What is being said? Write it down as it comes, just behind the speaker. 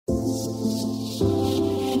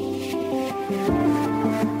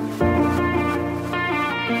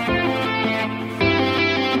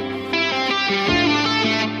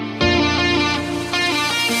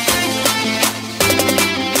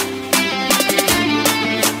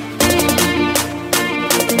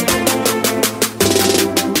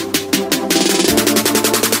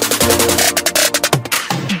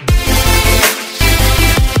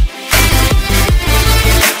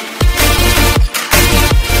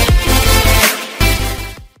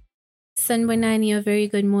Sanbonani, a very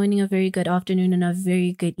good morning, a very good afternoon, and a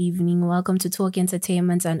very good evening. Welcome to Talk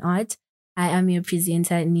Entertainment and Art. I am your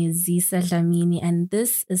presenter, Nizisa Dlamini, and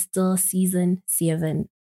this is still season 7.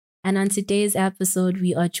 And on today's episode,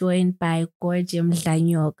 we are joined by Gordium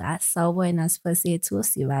Dlanyoka. Sawubona Siphosethu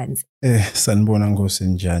sibanzi. Sanibona Nkosi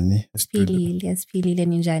njani? Siphilile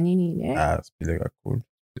ninjani nini? Siphile kakhulu.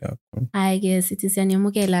 Hayi-ke sithi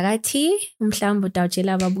siyaniyamukela kathi mhlawumbe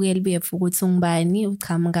utawutshela ababukeli bethu ukuthi ungubani,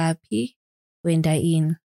 uqhamukaphi, wenda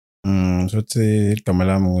ini. Sothi igama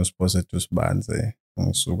lami nguSiphosethu Sibanze,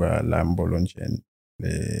 ngisuka la Mbolonjeni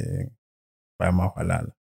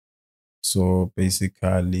Primerk. So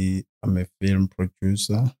basically I'm a film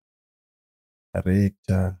producer,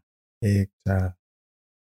 director, actor,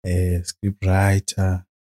 script writer,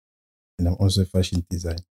 and I'm also a fashion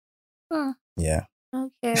designer. Yeah.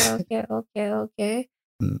 Okay.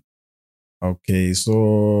 Okay,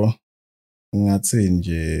 so ngingathi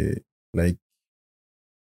nje like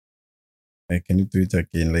can you do it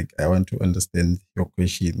again? Like I want to understand your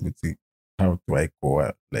question with how do I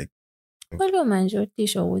go like Ukhuluma nje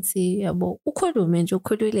utisho ukuthi yabo ukhulume nje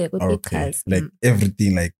ukhululeke uchaze. Like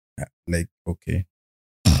everything like okay.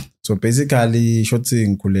 So basically shothi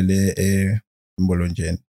ngikhulele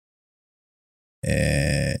eMbolonjeni.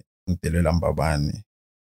 Ngitelela Mbabane.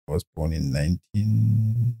 I was born in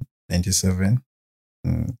 1997.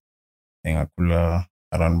 Ngakhula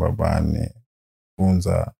around Mbabane.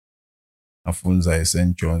 Ngafunza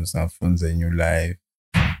eSt John's, ngafunza eNew Life.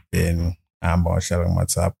 Then ngahamba wahlala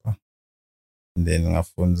eMatsapa. And then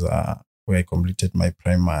ngafunza where I completed my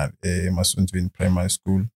primary Masunzweni Primary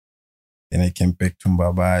School. Then I came back to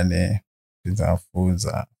Mbabane.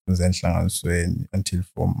 Ngafunza enhlanganisweni until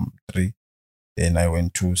Form 3. Then I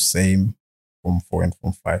went to same Form 4 and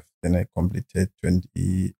Form 5. Then I completed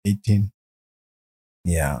 2018.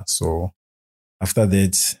 Yeah, so after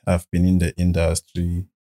that, I've been in the industry.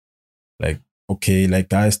 Like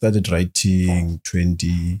I started writing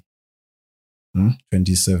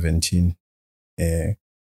 2017.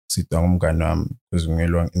 Sitwa ngumngane wami because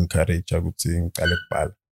ngiyelwa encourage ukuthi ngiqale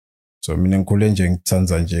ukubhala. So mina ngikhule nje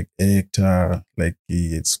ngithanza nje actor like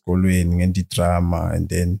esikolweni ngendi drama and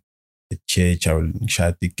then at church I will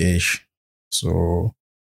share the cash. So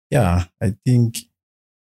yeah, I think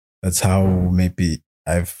that's how maybe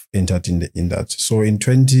I've entered in the industry. So in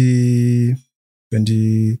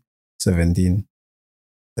 2017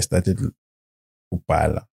 I started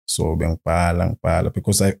ukubhala. So bengibhala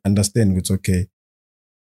because I understand it's okay.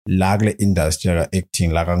 La kule industry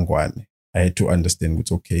acting la kangwane. I had to understand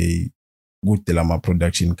it's okay. Good lama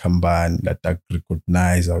production company that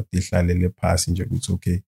recognize out ihlalele pass nje ukuthi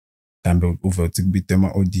okay. Mhlambe uve ukuthi kubite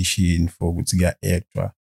ama audition for ukuthi kuya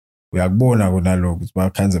actor. Uyakubona kona lokho ukuthi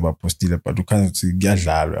bakhanze bapostile but ukhanze ukuthi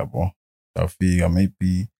kuyadlalwa yabo. Bafika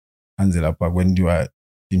maybe kanze lapha kwendiwa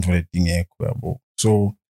into letingekho yabo.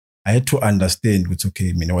 So I had to understand it's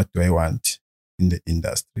okay, what do I want in the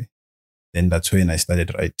industry? Then that's when I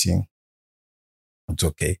started writing. It's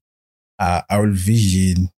okay. I will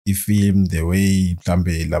vision the film the way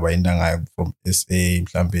mhlambe labayenda ngayo from SA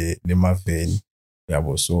mhlambe lemaveni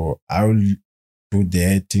yabo. So I will do the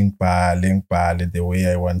acting the way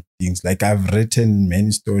I want things. Like I've written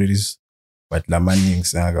many stories but lamani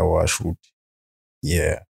ngaka shoot.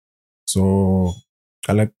 Yeah. So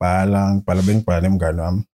kala kubhala bengibhala nemngane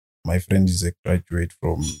wami. My friend is a graduate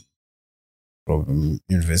from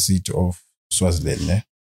University of Swaziland.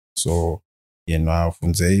 So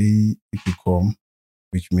ufunze i-BCom,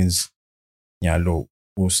 which means nyalo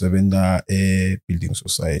usebenza building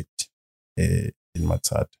society in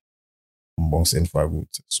Matsata.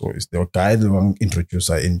 So it's the guy that will introduce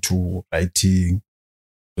her into writing.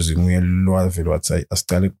 Because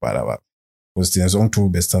asiqale ukubhala baba. Because thina sonke two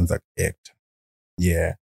best sons like act.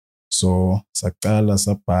 Yeah. So sakala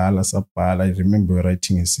sabhala. I remember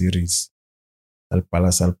writing a series.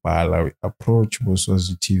 Salpala. We approach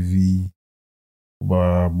Boswazi TV.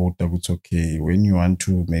 About it's okay. When you want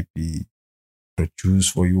to maybe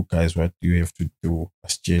produce for you guys, what do you have to do?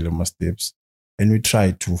 As my steps. And we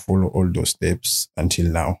try to follow all those steps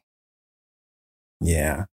until now.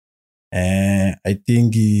 Yeah. I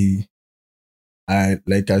think I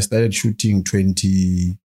started shooting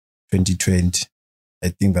 2020. I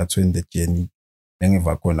think that's when the journey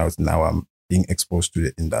now I'm being exposed to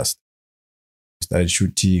the industry. We started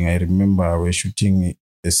shooting. I remember we're shooting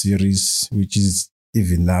a series which is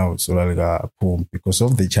even now so like a poem because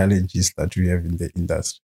of the challenges that we have in the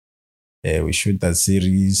industry. We shoot that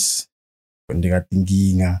series. I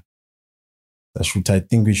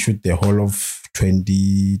think we shoot the whole of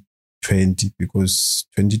 2020 because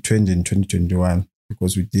 2020 and 2021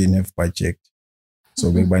 because we didn't have budget.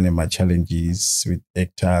 So bekuba challenges with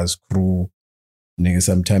actors, crew.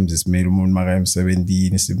 Sometimes isimele umuntu maka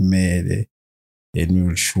emsebenzini simele and we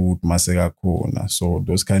will shoot maseka khona. So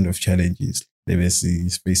those kind of challenges they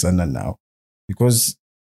face under now. Because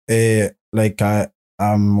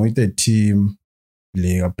I'm with a team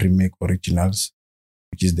like Primerk Originals,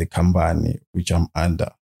 which is the company which I'm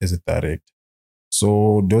under as a director.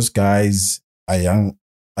 So those guys are young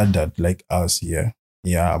adult like us here.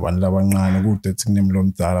 Yeah, abantu labancane kude sikunemlo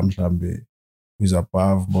mdala mhlambe who's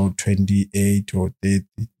above about 28 or 30.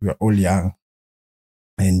 We are all young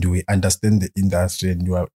and we understand the industry and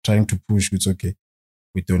we are trying to push. It's okay.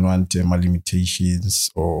 We don't want limitations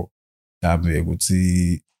or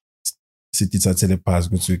we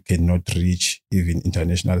cannot reach even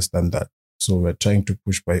international standard. So we're trying to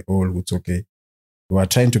push by all. It's okay. We are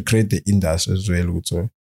trying to create the industry as well. So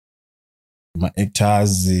my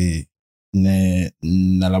actors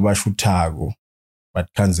nalabashutago,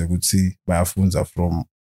 but kanze ukuthi bayafunza from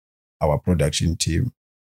our production team.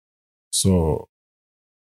 So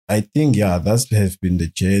I think that has been the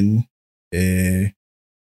journey. In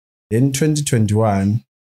 2021,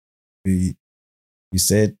 we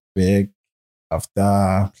set back after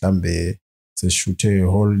Mhlambe to shoot a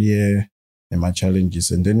whole year and my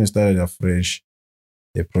challenges, and then we started afresh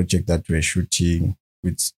the project that we're shooting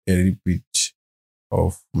with a little bit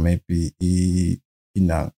of maybe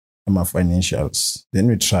my financials. Then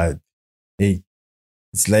we tried. Hey,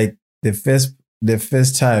 it's like the first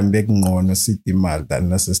time bekunqono sithi imali than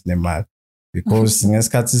nasesinemali, because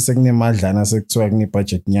ngesikhathi sekunemadlana sekuthiwa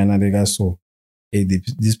kune-budget nyana leka so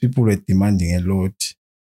these people were demanding a lot.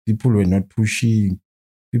 People were not pushing.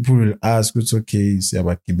 People will ask, it's okay,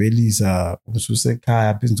 siyabagibelisa umsuse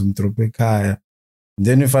ekhaya phinda umdrope ekhaya.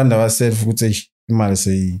 Then we find ourselves ukuthi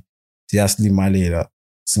imali siyasilimalela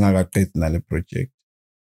singakaqedi nale project.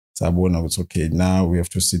 Sabona ukuthi okay, now we have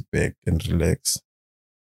to sit back and relax.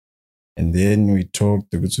 And then we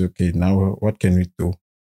talked, okay, now what can we do?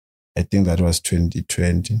 I think that was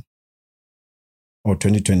 2020 or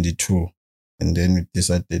 2022. And then we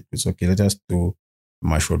decided, it's okay, let us do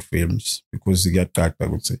my short films, because with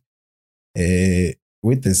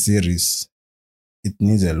the series, it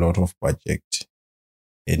needs a lot of budget.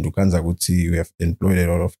 And we have employed a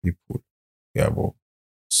lot of people.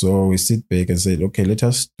 So we sit back and say, okay, let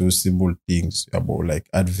us do simple things like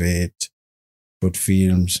advert, short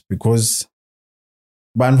films, because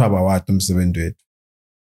bantu abawati umsebenzi wethu.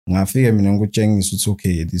 Ngafike mina ngikutshengisa ukuthi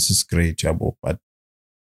okay, this is great but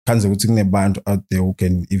kanze ukuthi kunebantu out there who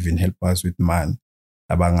can even help us with money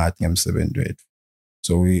abangathi ngemsebenzi wethu.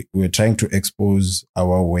 So we were trying to expose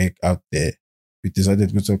our work out there. We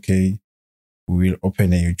decided it's okay, we will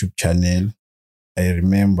open a YouTube channel. I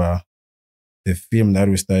remember the film that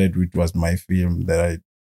we started with was my film that I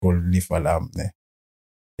called Lifa.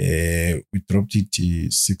 We dropped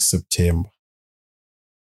it 6 September.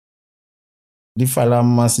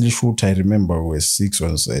 Lifa shoot, I remember, we were 6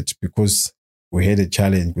 on set because we had a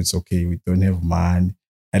challenge. It's okay, we don't have money.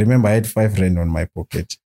 I remember I had 5 rand on my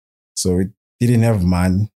pocket. So we didn't have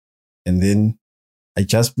money. And then I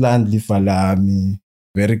just planned Lifa lami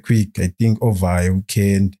very quick. I think over a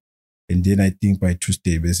weekend. And then I think by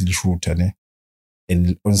Tuesday, basically shoot.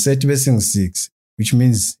 And on set, we're 6, which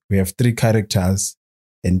means we have 3 characters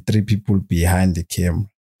and 3 people behind the camera.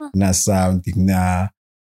 Na sound, na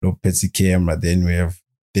low petty camera. Then we have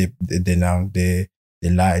the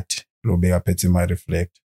light, low bega petty my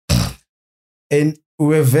reflect. And we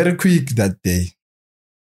were very quick that day.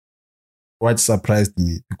 What surprised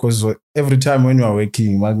me, because every time when you are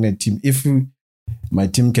working magnet team, if my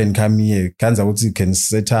team can come here, Kanza can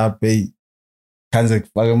set up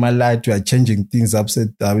my light, we are changing things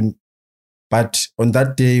upside down. But on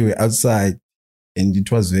that day we're outside and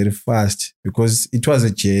it was very fast because it was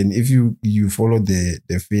a chain. If you follow the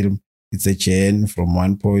film, it's a chain from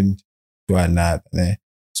one point to another.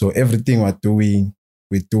 So everything we're doing,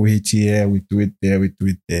 we do it here, we do it there, we do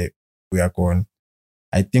it there, we are gone.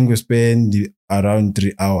 I think we spent around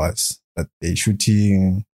 3 hours that day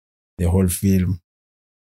shooting the whole film.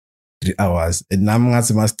 3 hours. And now I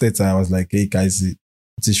was like, hey guys,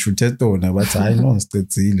 it's shooted on, but I know it's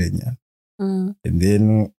and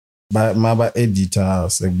then my editor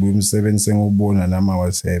said, boom, 7 and I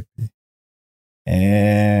was happy.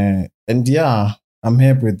 And yeah, I'm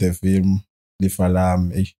happy with the film,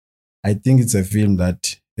 Lifa. I think it's a film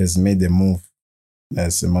that has made a move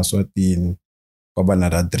as a Maswati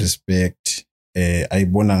that respect. I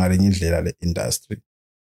bona ngalenye indlela le industry.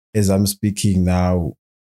 As I'm speaking now,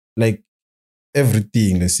 like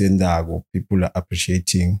everything lesendago, people are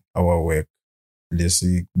appreciating our work.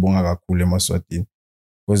 Lesibonga kakhulu eMaswatini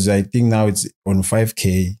because I think now it's on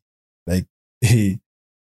 5K. Like,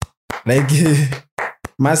 like,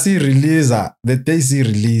 Masi releaser, the day see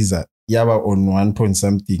releaser, yaba on 1 point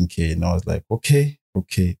something K. And I was like, okay.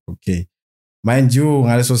 Mind you,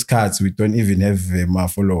 ngaleso skats, we don't even have more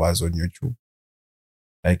followers on YouTube.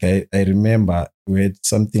 Like, I remember we had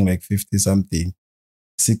something like 50 something.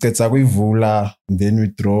 Secrets we vula, and then we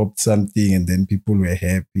dropped something, and then people were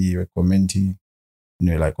happy, were commenting. And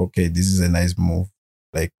we're like, okay, this is a nice move.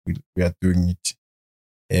 Like, we are doing it.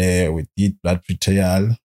 We did Blood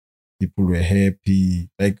Betrayal. People were happy.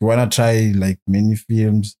 Like, we want to try like many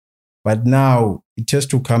films. But now it has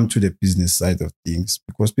to come to the business side of things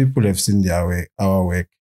because people have seen our work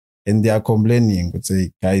and they are complaining. Would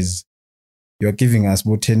say, guys, you're giving us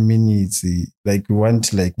about 10 minutes. Like, we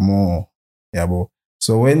want like more. Yeah, but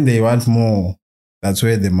so when they want more, that's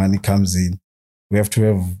where the money comes in. We have to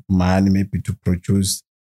have money maybe to produce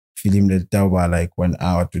film that were like 1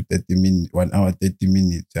 hour to 30 minutes, 1 hour, 30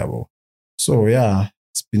 minutes. Yeah, but so yeah,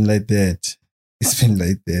 it's been like that.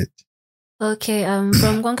 Okay,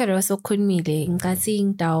 from konke sokhulumile ngikathi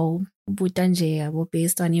ngdawu buta nje yabo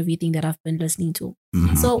based on everything that I've been listening to.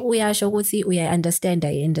 So uyasho ukuthi uya-understand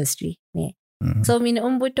the industry, ne? So mina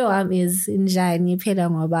umbuto wami is njani phela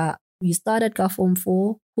ngoba you started ka Form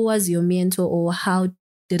 4. Who was your mentor or how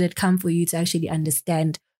did it come for you to actually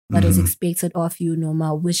understand what was expected of you,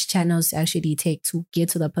 noma which channels to actually take to get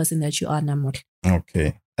to the person that you are now?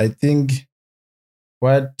 Okay. I think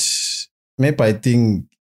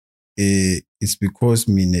it's because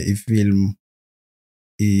a film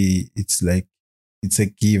it's like it's a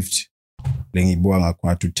gift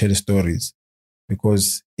to tell stories,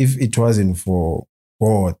 because if it wasn't for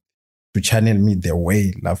God to channel me the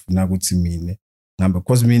way lafuna ukuthi mine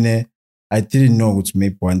because I didn't know what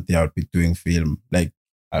maybe one day I would be doing film. Like,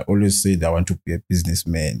 I always said I want to be a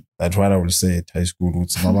businessman. That's what I will say at high school.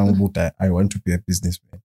 I want to be a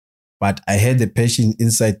businessman. But I had a passion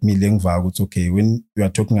inside me. It's okay, when you are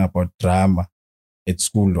talking about drama at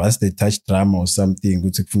school, once they touch drama or something,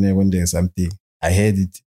 when there's something, I had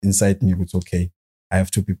it inside me. It's okay, I have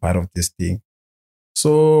to be part of this thing.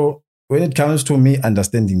 So when it comes to me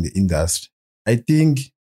understanding the industry, I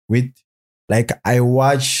think I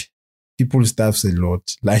watch people's stuffs a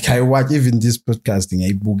lot. Like, I watch even this podcasting,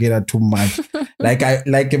 I bugera too much. like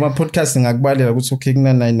my podcasting, it's okay,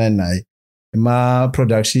 999. My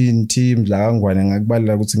production team,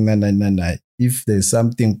 if there's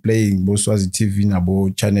something playing, Boswazi TV,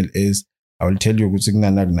 Nabo, Channel S, I will tell you.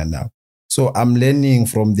 So I'm learning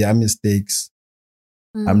from their mistakes.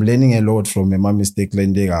 I'm learning a lot from my mistake. I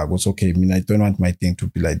don't want my thing to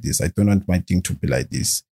be like this. I don't want my thing to be like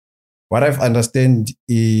this. What I've understand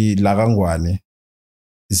is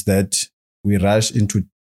that we rush into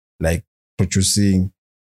like producing.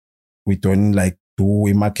 We don't like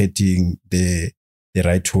do marketing the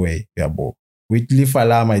right way. With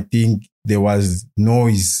lifa, I think there was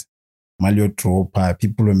noise. Malio Tropa,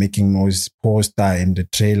 people were making noise, poster and the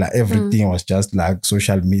trailer. Everything was just like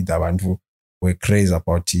social media. And were crazy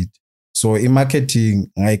about it. So in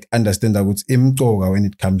marketing, I understand that it's when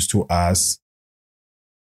it comes to us.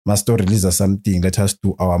 Must release something. Let us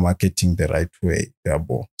do our marketing the right way.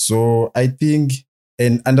 So I think,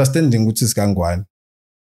 and understanding which is Kangwan,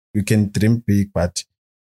 we can dream big, but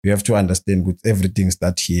we have to understand with everything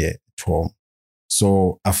start here at home.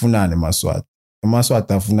 So afuna ne maswat. Maswat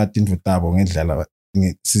afuna tinto tabo ngendlela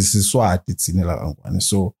siswati tsinela Kangwan.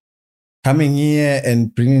 So coming here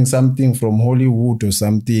and bringing something from Hollywood or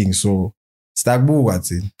something, so stakbuka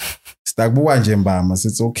nje mbama,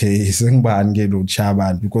 it's okay, sengibani ke lo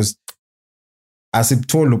chaban, because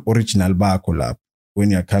asikutholi original bakho lapho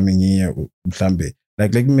when you're coming here mhlambe.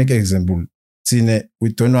 Like, let me make an example.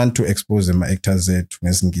 We don't want to expose them actors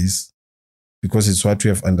ngesingisi because it's what we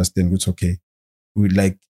have understand. It's okay. We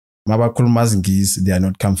like mabakhuluma isingisi, they are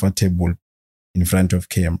not comfortable in front of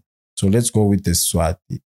camera. So let's go with the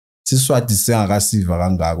Swati. Siswati sengakasiva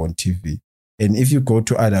kangako on TV. And if you go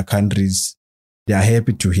to other countries, they are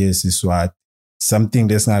happy to hear Siswati. Something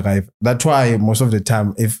that's not right. That's why most of the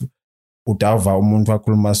time, if utava umuntu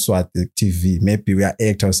wakhuluma Swati TV, maybe we are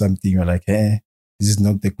actor or something, you're like, this is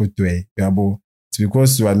not the good way. It's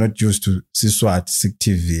because you are not used to Siswati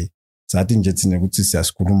TV. So I think it's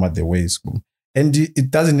the way it's good. And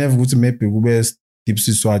it doesn't have to maybe deep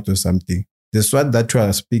Siswati or something. The Swat that we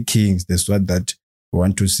are speaking is the Swat that we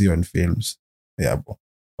want to see on films.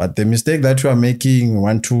 But the mistake that we are making, we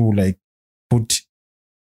want to like put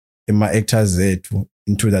my actors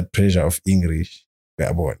into that pressure of English.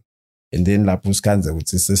 And then la puskanza with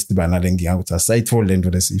sister banalengi out a site for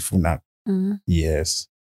lendo the sifuna. Yes.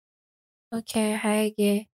 Okay, hi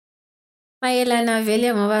again. Mayelana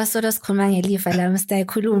vele ngoba soto sikhuluma ngelifa lami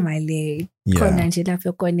siyayikhuluma le khona nje lapho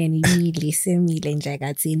ekoneni imile semile nje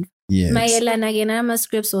kathini. Yes. Mayelana ke nama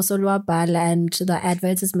scripts osolwabhala and the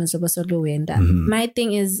advertisements osolwenda. My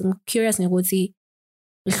thing is I'm curious ngokuthi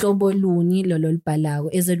uhlobo luni lolo libhalayo.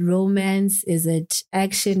 Is it romance? Is it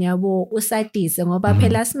action? Yabo usadise ngoba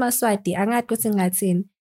phela simaswati angathi ukuthi ngathini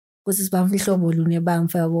ukuthi sibamfa ihlobo luni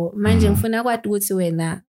ebamfa yabo. Manje ngifuna kwathi ukuthi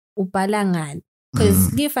wena ubhala ngani?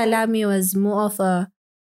 Because Lifa Lami was more of a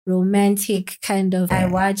romantic kind of. I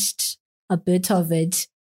watched a bit of it.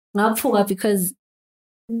 Ngaphuka because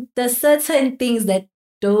there's certain things that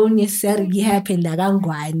don't necessarily happen la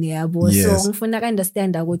kangwane yabo. So ngifuna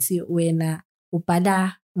understand ukuthi wena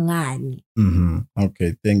ubhala ngani.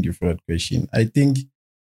 Okay, thank you for that question. I think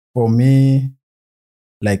for me,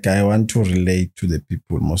 like I want to relate to the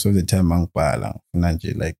people most of the time. Angibhala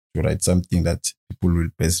like to write something that people will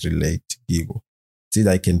best relate. Gigo. See,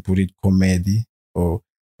 I can put it comedy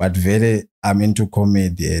but very I'm into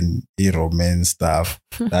comedy and romance stuff.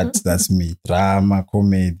 That's me. Drama,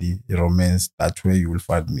 comedy, romance. That's where you will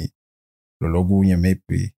find me. Lologunye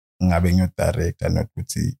maybe ngabe ngiyo director not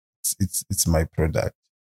ukuthi it's my product.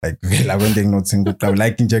 Like vela kwente nginothi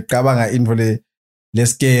like nje cabanga info le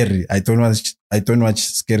scary. I don't watch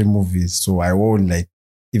scary movies, so I won't like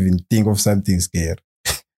even think of something scary.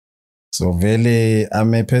 So vele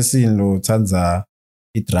I'm a person lo thanza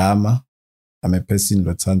drama. I'm a person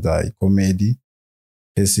lo thanza comedy.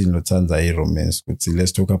 Person lo thanza romance.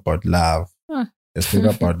 Let's talk about love. Let's talk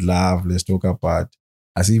about love. Let's talk about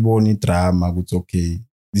asiboni drama. Okay.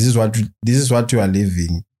 This is what you are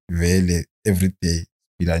living vele every day.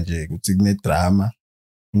 Bilanje kuthi kune drama,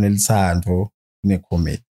 kunelisando, kune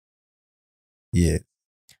comedy. Yes.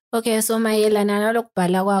 Okay, so mayelana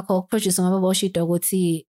nalokubhala kwakho producer ngoba boshito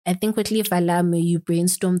ukuthi I think with Lifa Lami you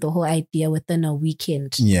brainstormed the whole idea within a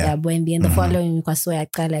weekend. Yeah. When the following week kwaso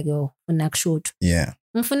yaqala ke unakushoot. Yeah.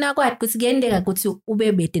 Ngifuna kwathi ukuthi kuyendeka ukuthi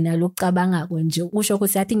ube bede nalokucabanga nje usho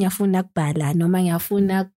ukuthi athi ngiyafuna ukubhala noma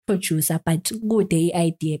ngiyafuna producer but kude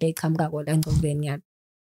i-idea leqhamuka kola ngcobeni yami.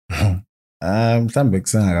 Mhlambe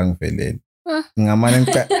kusengakangiveleli.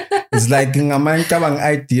 It's like ngamanye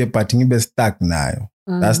ngicabanga idea but ngibe stuck nayo.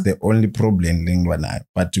 That's the only problem lengwa nayo.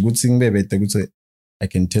 But ukuthi ngibe bede ukuthi I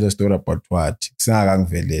can tell a story about what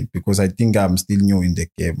kusengakangiveleli because I think I'm still new in the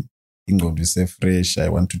game. Ingqondo ise fresh. I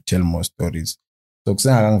want to tell more stories. So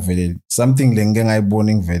kusengakangiveleli something lengeke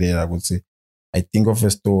ngayibona ngivelela ukuthi I think of a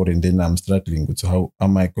story and then I'm struggling with how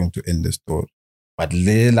am I going to end the story. But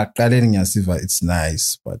le laqaleni ngiyasiva it's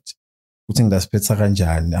nice but ukuthi ngidasphetha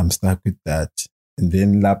kanjani I'm stuck with that. And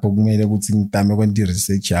then lapho kumele ukuthi ngitame kwenti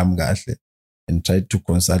research yami kahle and try to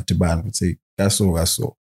consult abantu ukuthi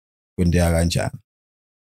kaso kwendeka kanjani.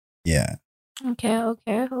 Yeah.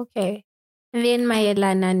 Okay. Then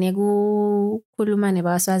mayelana nekukhuluma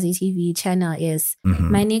nebaswazi TV channel is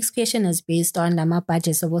my next question is based on lama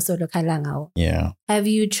budgets obosolokhala ngawo. Yeah. Have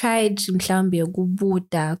you tried mhlambe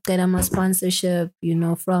ukubuda ucela ama sponsorship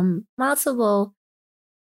from multiple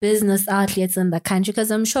business outlets in the country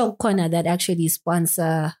because I'm sure khona that actually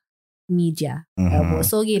sponsor media.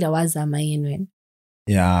 So gila wazama yini?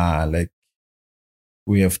 Yeah, like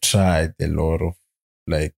we have tried a lot of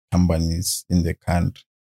like companies in the country.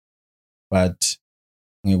 But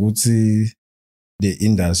ngekuthi the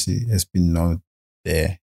industry has been not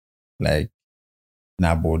there. Like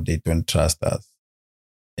nabo they don't trust us.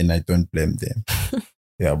 And I don't blame them.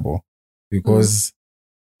 Yeah, bo. Because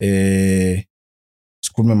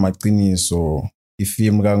sikhulume maqiniso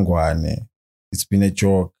ifilm kangwane it's been a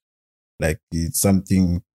joke. Like it's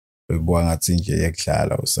something bekuwa ngathi nje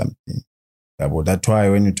yekudlala or something. Yabo that's why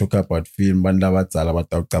when you talk about film bantu abadala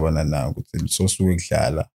batawucabana nawo ukuthi sosuke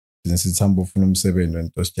kudlala. Sithamba ufuna umsebenzi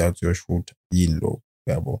wento sijaya uyoshoot yini lo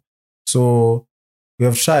yabo. So we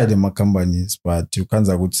have tried ama companies but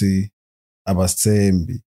ukhanza ukuthi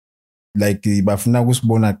abasembi like bafuna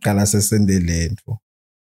ukusibona kuqala sesende lento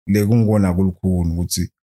le kungona kulukhuni ukuthi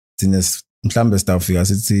thina mhlambe sitafika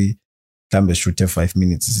sithi mhlambe shoot 5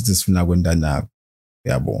 minutes sithi sifuna kwenda nako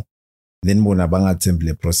yabo. Then bona bangathembi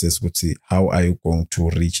le process ukuthi how are you going to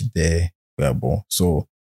reach there yabo. So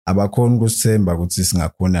abakhona kusithemba ukuthi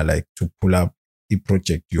singakhona like to pull up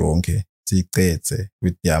i-project yonke siyicethe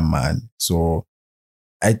with their money. So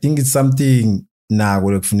I think it's something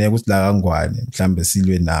nako lekufuneka ukuthi la kangwane mhlambe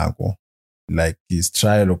silwe nako like this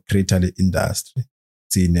trial of create the industry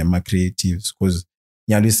thina ama creatives because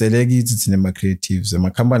nyalisele kithi thina ama creatives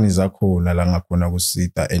ama companies akhona la ngakhona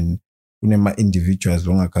kusita and kunema individuals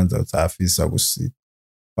longakhanza ukuthi afisa kusita.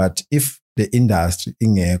 But if the industry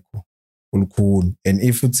ingekho ulukhuni and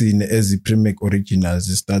if uthine as Primerk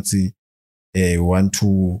Originals starts want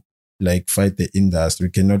to like fight the industry.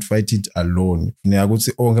 We cannot fight it alone. Funeka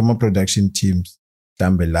ukuthi onke ama-production teams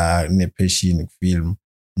mhlambe la ne-passion film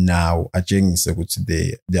now atshengise ukuthi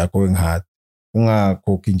they are going hard.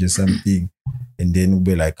 Ungakhokhi nje something and then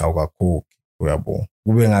ube like awukakhokhi uyabo.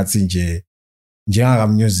 Kube ngathi nje njengaka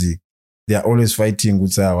music they are always fighting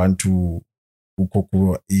ukuthi I want to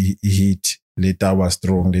ukhokhu i-hit later was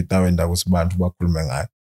strong later wenda ukuthi bantu bakhulume ngayo.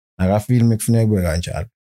 Naka film kufuneka kube kanjalo.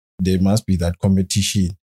 There must be that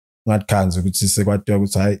competition. Ungathanzi ukuthi sekwathiwa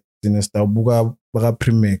ukuthi hayi sine sitawubuka baka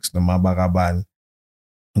Primerk noma bakabani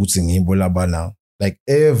ukuthi ngibo laba now. Like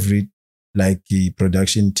every like the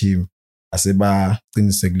production team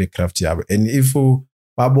asebaqinise kule craft yabo. And if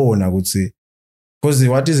babona ukuthi because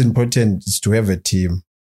what is important is to have a team.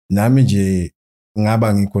 Nami nje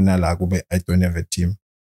ngaba ngikhona la kube I don't have a team.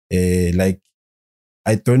 Like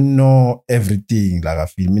I don't know everything like a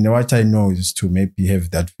film. You know, what I know is to maybe have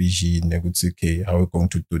that vision. Like, okay, how we're going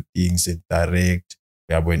to do things and direct,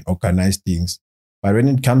 we are going to organize things. But when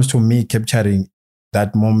it comes to me capturing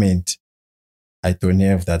that moment, I don't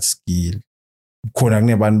have that skill.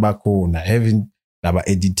 Having laba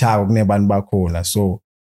editor so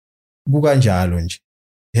buka njalo nje.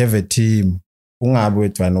 Have a team. Ungabe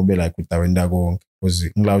wethu nobe like utawenda konke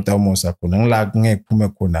because ngilawuta umosa khona ngilaka ngeke phume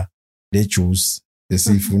khona le juice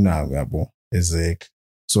esifunayo yabo. Exactly.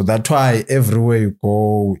 So that's why everywhere you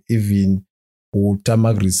go, even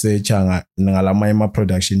utama research ngalama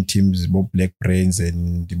production teams bo Black Brains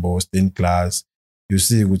and the Boston Class, you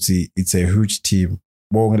see it's a huge team.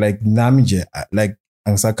 But like nami nje like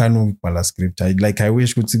angisakhana ukubhala script. I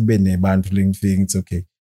wish ukuthi kube nebantu lengifika it's okay.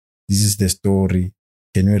 This is the story.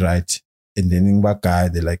 Can we write? And then ngiba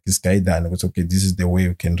guide like this guy done it's okay, this is the way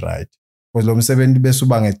you can write. Because lo msebenzi bese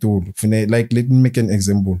uba ngetulu. Like let me make an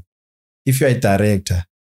example. If you are a director,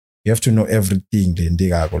 you have to know everything le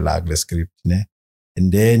ndikako la kule script ne.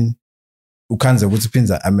 And then ukhanze ukuthi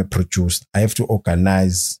phinza I'm a producer. I have to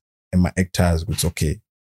organize my actors ukuthi okay.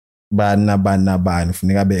 Bana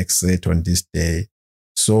funeka be exit on this day.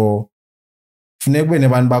 So funeka kube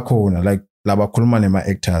nebantu bakhona like laba khuluma nema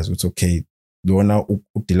actors ukuthi okay, lona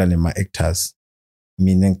udila nema actors.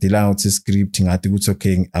 Mina ngidila ukuthi script ngathi ukuthi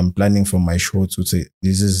okay, I'm planning for my short to say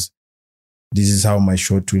this is how my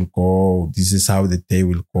short will go, this is how the day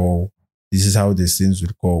will go, this is how the scenes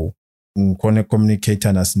will go. Ngkhona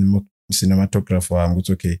communicator na cinematographer wami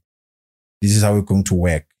ukuthi okay, this is how we're going to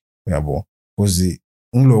work yabo. Because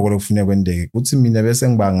ngiloko lokufuneka kwendeke ukuthi mina bese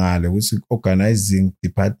ngibangale ukuthi organizing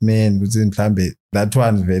department ukuthi mhlambe that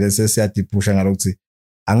one vele sesiyadipusha ngalokuthi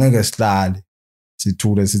angeke sihlale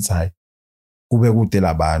sithule sithi hayi kube kude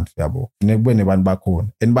labantu yabo. Funeka kube nebantu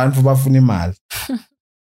bakhona and bantu bafuna imali.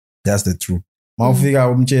 That's the truth. Mawufika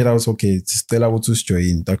umtshela ukuthi okay sicela ukuthi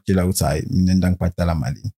usijoin takutshela ukuthi hayi mina ndangibhadala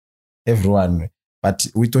malini. Everyone, but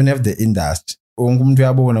we don't have the industry. Umuntu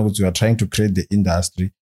uyabona ukuthi you are trying to create the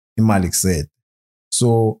industry imali kuset.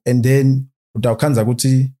 So and then utawukhanza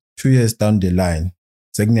ukuthi 2 years down the line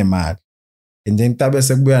sekunemali and then tabe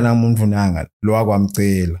sekubuya namuntu nanga lo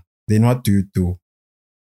akwamcela, then what do?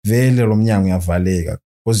 Vele lo mnyango uyavaleka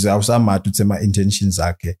because awusamatha uthi ama intentions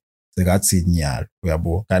zakhe sekathi nyalo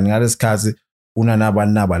uyabo. Kanti ngalesikhathi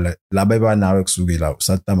unanabanaba laba ebanawe kusukela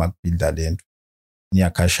usatama kubuilda lento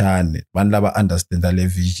niyakhashane bantu laba understand le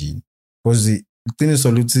vision because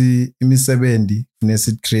iqiniso luthi imisebenzi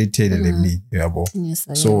funesi created le mini uyabo.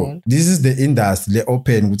 So this is the industry le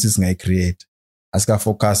open ukuthi singayi create asika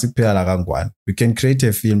focus kuphela la kangwane. We can create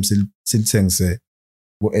a film silithengise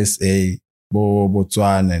bo SA bo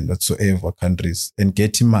Botswana and whatsoever countries and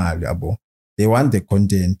get imali yabo. They want the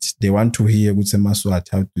content, they want to hear ukuthi emaswati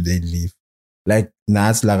how do they live. Like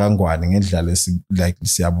nathi la kangwane ngendlalo like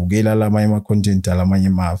siyabukela lamanye content alamanye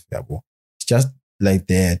mafu yabo. It's just like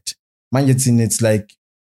that. Manje it's like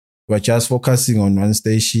we're just focusing on one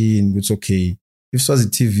station. It's okay. If Swazi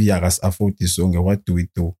TV akas afford this song, what do we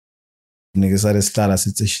do? Negesare sihlala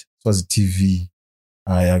sithi Swazi TV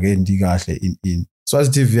ake ndikahle in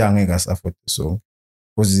Swazi TV angeke as afford this song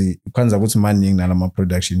because ukhanza ukuthi maningi nalama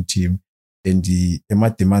production team and ema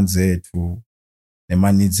demands zethu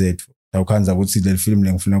nema needs zethu ukhanza ukuthi le film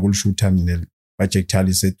lengifuna ukulishootha mina budget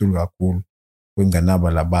hali setulu kakhulu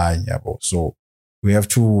kwenganaba labanye yabo. So we have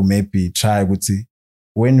to maybe try ukuthi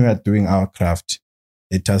when we are doing our craft,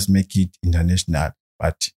 let us make it international,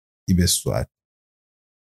 but ibe swat.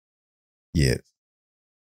 Yes.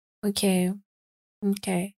 Okay.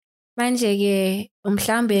 Manje ke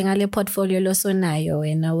umhlambe ngale portfolio losonayo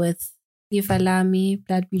wena with lifa lami,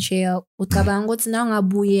 blood betrayal, ucabanga ukuthi na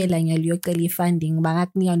ungabuyela ngiyocela ifunding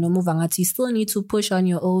bangakunika noma uva ngathi you still need to push on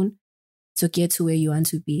your own to get to where you want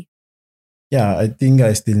to be? Yeah, I think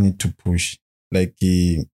I still need to push. Like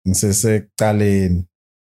ngisesekuqaleni.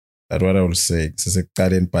 That's what I will say.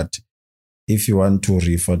 Ngisesekuqaleni, but if you want to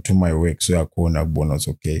refer to my work, so yakhona kubona ukuthi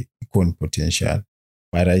okay, ikhona potential.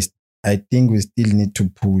 But I think we still need to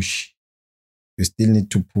push. We still need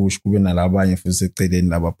to push kube nalabanye futhi seceleni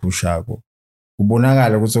labapushako.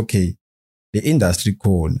 Kubonakala ukuthi okay, the industry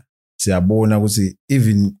khona. Siyabona ukuthi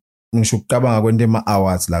even ngisho ukuqabanga kwento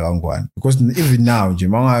ema-awards la kangwane. Because even now nje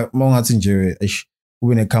mangathi nje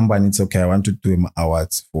kube ne-company it's okay, I want to do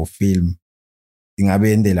ama-awards for film.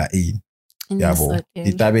 Ingabe endela ini. Yabo.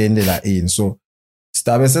 Itabe endela ini. So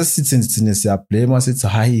stabe sesithini siyablame sithi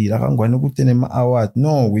hayi la kangwane ukuthi nema-awards.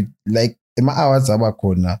 No, we like ema-awards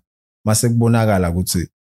abakhona mase kubonakala ukuthi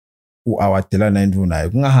uawadelana into nayo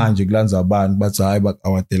kungahanje kulanza abantu bathi hayi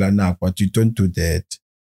bakawadela nakho, but you don't do that.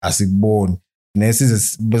 Asikuboni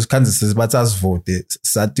nesize besikhanze sibathi asivote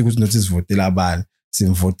sathi ukuthi nothi sivotela abantu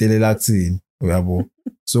simvotelela kuthini uyabo.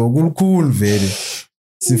 So kulukhulu vele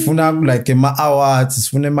sifuna like ema-awards,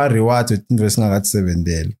 sifuna ema-rewards into esingakathi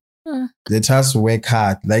sebenzele. Let us work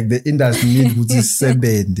hard like the industry need ukuthi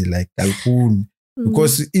isebenze like kakhulu,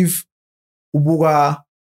 because if ubuka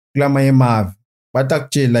kulama emavi but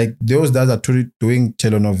actually like those that are doing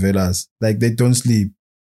telenovelas, like they don't sleep.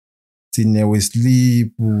 Tine we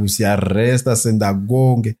sleep, siya resta senda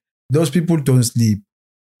gonge. Those people don't sleep.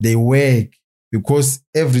 They work because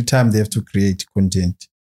every time they have to create content.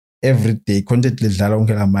 Every day content ledlala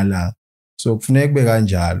onke lamalanga. So kufuneka kube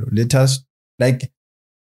kanjalo. Let us like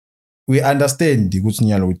we understand ukuthi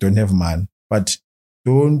nyalo we don't have money, but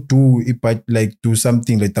don't do it, but like do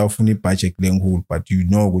something like awufuna budget lenkulu, but you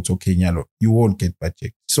know ukuthi okay nyalo you won't get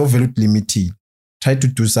budget. So very limited. Try to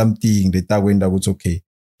do something that akwenda ukuthi okay,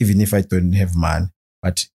 even if I don't have money,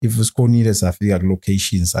 but if usikhonile safika ku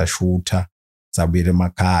locations ashoota sabuyela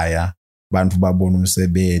emakhaya bantu babona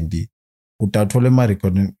umsebenzi utathola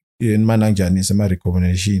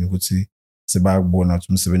ama-recommendation ukuthi sebakubona ukuthi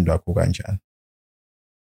umsebenzi wakho kanjani.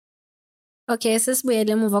 Okay,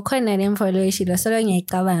 sesibuyele emuva khona lemfolo eshilo solo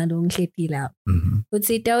ngiyayicabanga lo ngihlephile lapho.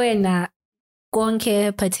 Uthi wena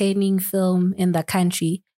konke pertaining film in the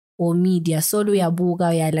country or media solo uyabuka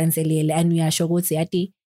uyalanzelela and uyasho ukuthi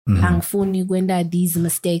yati angifuni kwenda these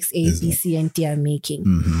mistakes A, B, C and D are making.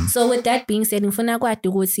 So with that being said, ngifuna kwathi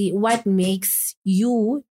ukuthi what makes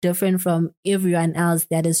you different from everyone else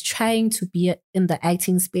that is trying to be in the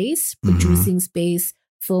acting space, producing space,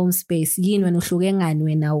 film space. Yini wena uhluke ngani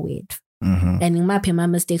wena wethu? And ngimaphi ama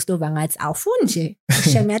mistakes tova ngathi awufuni nje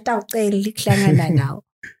shemiyata ucela ukuhlangana nawo.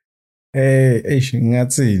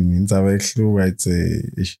 Ngathini indzaba ehluka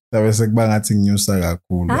ithi sabe sekuba ngathi nginyusa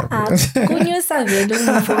kakhulu. Kunyusa vele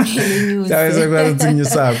umfumile news. Sabe sekuba ngathi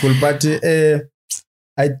nginyusa kakhulu, but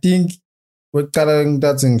I think weqala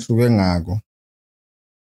ngithi ngihluke ngako.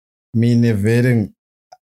 Mina vele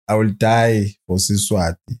I will die for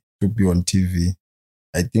Siswati to be on TV.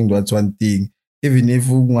 I think that's one thing. Even if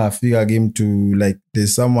ungafika kimi to like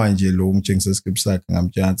there's someone nje lo ngitshengisa script sakhe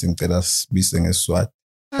ngamtshela ngicela sibise ngeSwati.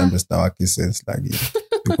 Understand what he says like it.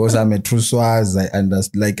 Because I'm a true Swazi, I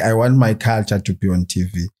understand. Like I want my culture to be on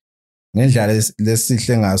TV. Ngendlela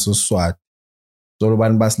lesihle ngaso Swati. So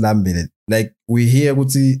abantu basilambele. Like we hear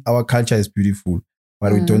ukuthi our culture is beautiful,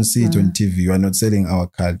 but we don't see it on TV. You are not selling our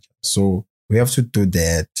culture. So we have to do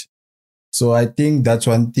that. So I think that's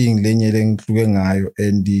one thing lenye ngihluke ngayo.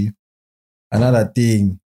 And another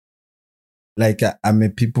thing, like I'm a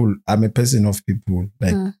person of people.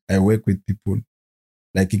 Like I work with people.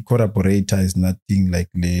 Like a collaborator is nothing like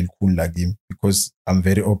le game because I'm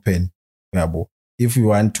very open. If you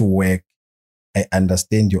want to work, I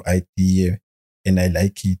understand your idea and I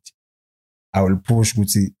like it. I will push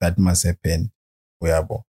that must happen.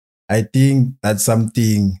 I think that's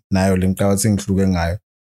something nayo lemkawathi ngihluke ngayo.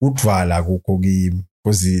 Udvala kukho kimi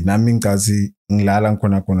because nami ngikazi ngilala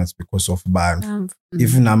khona because of bantu.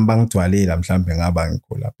 If nami bangidwalela mhlambe ngaba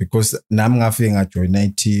ngikhola because nami ngafike ngajoin a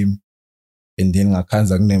team. And then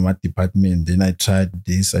ngakhanza kunema department, then I tried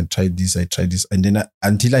this, and then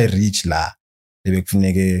until I reach la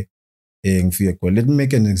lebekufuneke ngifike khona. Let me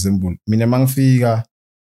make an example. Mina mangifika,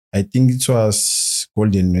 I think it was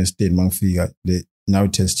Golden Western mangifika, now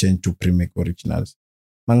it has changed to Primerk Originals.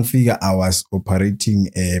 Mangifika I was operating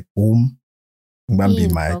a boom ngibambe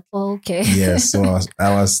mic. Okay. Yes, so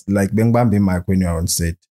I was like ngibambe mic when you were on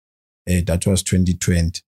set. That was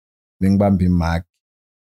 2020. Ngibambe mic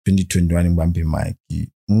 2021 ngibambe mic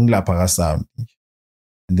ngilapha ka sound,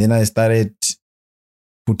 and then I started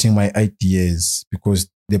putting my ideas because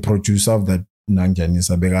the producer of that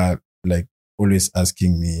Nanjanisa beka like always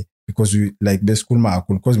asking me because we like besikhuluma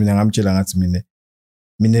kakhulu because mina ngamtshela ngathi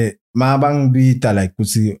mine mabangibita like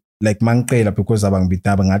kuthi like mangicela because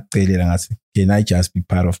abangibitaba ngacelela ngathi can I just be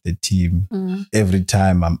part of the team every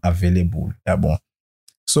time I'm available yabo.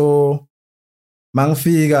 So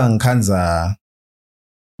mangifika ngikhanza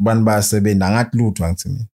bani basebenza ngathi lutho angithi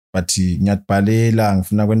mina but ngiyabhalela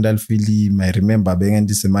ngifuna kwenda film. I remember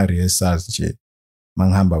bengenti sema rehearsals nje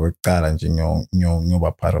mangihamba kwecala nje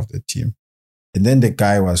ngiyoba part of the team. And then the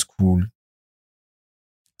guy was cool.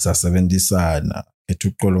 Sasebenzisana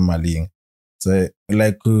ethuqolo malinga. So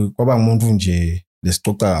like kwaba ngumuntu nje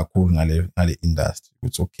lesixoxa kakhulu ngale industry.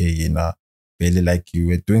 It's okay yena vele like you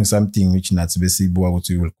were doing something which nathi besibuka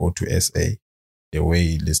ukuthi you will go to SA the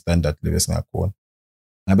way the standard level singakhona.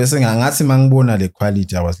 Ngabese ngathi mangibona le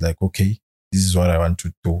quality I was like okay, this is what I want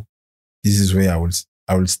to do. This is where I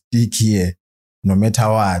will stick here no matter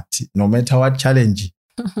what challenge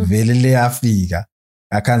vele le afika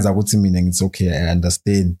akhanza ukuthi mina it's okay, I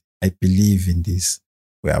understand, I believe in this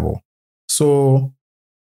uyabo. So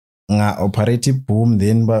nga operative boom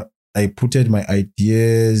then but I putted my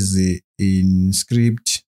ideas in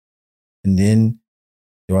script, and then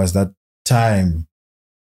there was that time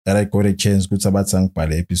that I got a chance to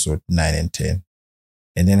ngibhale episode 9 and 10,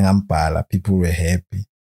 and then ngambhala, people were happy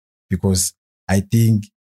because I think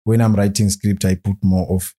when I'm writing script I put more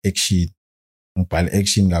of action, ngibhale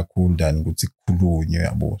action kakhulu than ukuthi kukhulunywe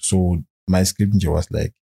yabo. So my script nje was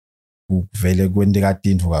like vele kwendeka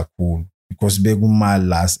into kakhulu because bekuma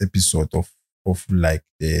last episode of like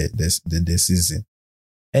the season.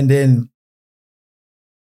 And then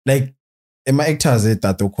like my actors at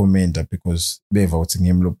that commenter because beva uthi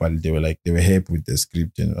ngimlobhali, they were happy with the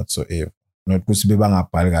script and whatsoever. Not because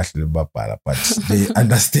bebangabhali kahle lebabhala, but they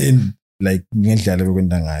understand like ngendlela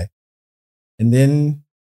bekwenda ngayo. And then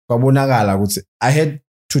kwabonakala ukuthi I had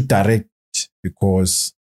to direct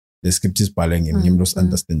because the script is bhalwe ngimi los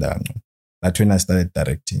understand kangcono. That's when I started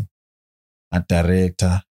directing. A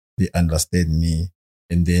director, they understand me,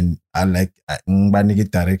 and then I like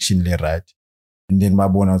ngibanike direction le right, and then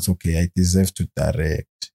babona it's okay, I deserve to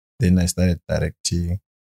direct. Then I started directing,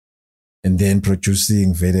 and then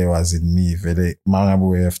producing vele was in me. Vele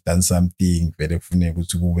mangabe we have done something vele kufuneka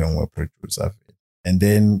ukuthi kube ngiwe producer, and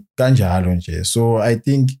then kanjalo nje. So I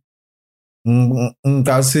think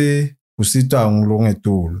ngikase kusitwa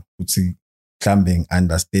ngilongetulu ukuthi mhlambe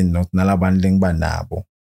understand not nalabantu lengiba nabo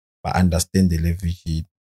ba understand the vision,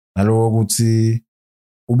 naloko ukuthi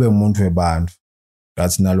ube umuntu webantu,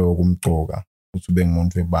 ngathi naloko kumcoka ukuthi ube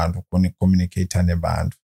umuntu webantu khona communicate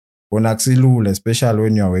nebantu. Kona kusilula especially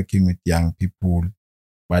when you are working with young people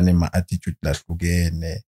banema attitude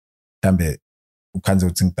lahlukene, mhlambe ukhanze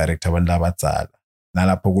ukuthi ngidirect abantu abadzala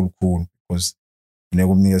nalapho kulukhulu because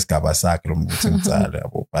unekumnika isigaba sakhe lo muntu ngitsala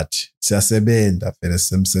yabo. But siyasebenza vele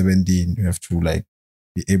semsebenzini, you have to like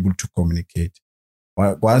be able to communicate.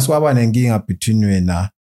 Once waba nenkinga between wena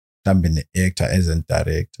mhlambe ne-actor as a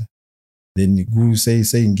director, then ku say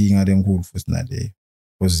inkinga lenkulu futhi nale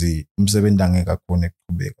because umsebenzi angeke akhona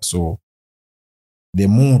ukuqhubeka. So the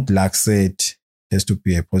mood like said has to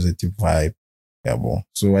be a positive vibe yabo.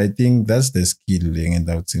 So I think that's the skill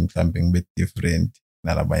ngenda uthi mhlambe ngibe different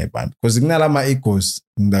nalabanye abantu because kunalama egos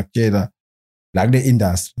ngakutshela like the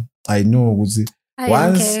industry. I know ukuthi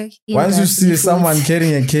once you see someone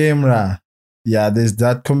carrying a camera, yeah, there's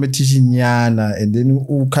that competition yana, and then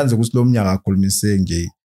ukhanze ukuthi lo mnyaka akhulumise nje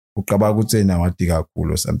uqaba ukuthi na wadi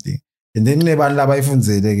kakhulu or something, and then nebantu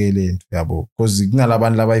labayifundzele lento yabo because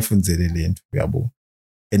kunalabantu labayifundzele lento yabo,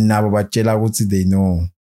 and nabo batshela ukuthi they know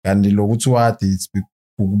kanti lokuthi wadi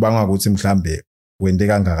kubanga ukuthi mhlambe wende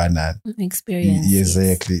kangakanani experience.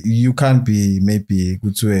 Exactly. You can't be maybe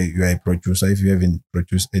ukuthi you are a producer if you haven't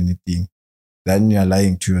produced anything, then you are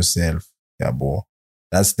lying to yourself yabo.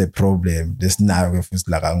 That's the problem. There's now if it's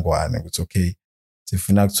like angwane. It's okay.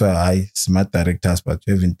 Sifuna kuthiwa hayi smart directors but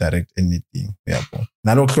you haven't direct anything yabo.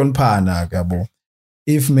 Nalokuhloniphana yabo.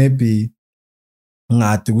 If maybe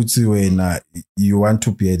ngathi ukuthi wena you want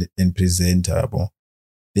to be a presenter yabo,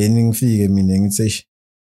 then ngifike mina ngithi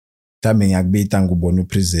mhlambe ngiyakubita ngubona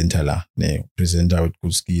upresenter la ne presenter with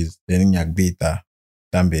good skills, then ngiyakubita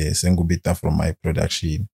mhlambe sengubita from my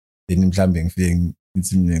production, then mhlambe ngifike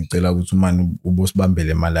ngithi ngicela ukuthi umani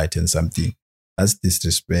ubosibambele light and something. That's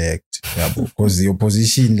disrespect yabo because your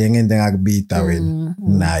position lengende ngakubita wena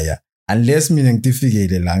naya, unless mina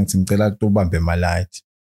ngitifikele la ngithi ngicela ukuthi ubambe light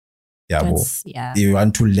yabo. You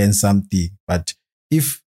want to learn something, but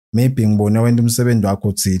if maybe ngibona wena umsebenzi wakho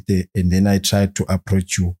uthite and then I try to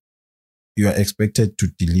approach you, you are expected to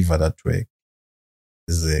deliver that work.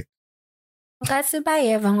 Exactly. Kasi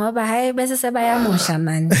bayeva ngoba hayi bese sebayamosha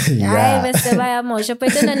man. Yeah. Hayi bese bayamosha.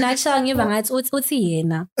 But in a nutshell ngiva ngathi uthi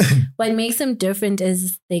yena. What makes him different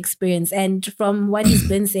is the experience. And from what he's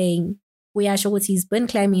been saying, uyasho ukuthi he's been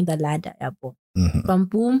climbing the ladder, yabo. From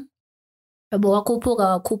boom, yabo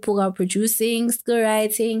wakhuphuka producing, skill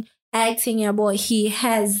writing, acting, yabo, he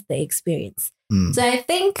has the experience. So I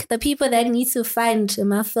think the people that need to find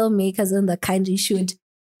my filmmakers in the country should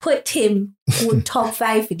put him on top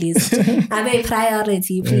 5 list. I'm a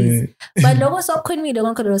priority, please. But logo so kunmile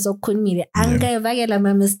ngonkolo so kunmile angayivakela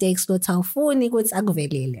ama mistakes lo awufuni ukuthi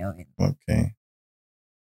akuvelele wena. Okay.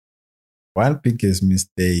 One biggest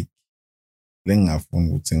mistake lengafuni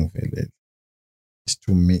ukuthi ngivelele is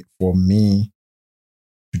for me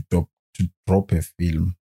to drop a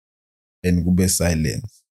film and kube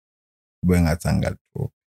silence. Kube ngathi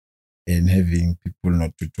angadrop and having people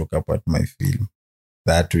not to talk about my film.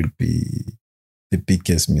 That will be the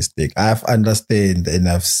biggest mistake. I've understand and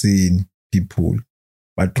I've seen people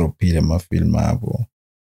but drop my film abo.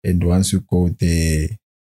 And once you go there,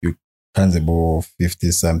 you can't about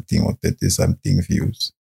 50 something or 30 something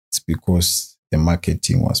views. It's because the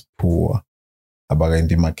marketing was poor. About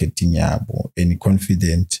the marketing yabo and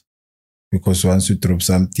confident. Because once you drop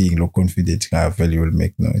something, low confident value will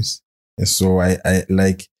make noise. And so I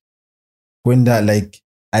like when that like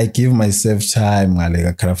I give myself time like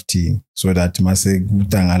crafting so that mase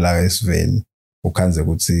gutangala esven ukanze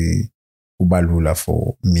ukuthi kubalula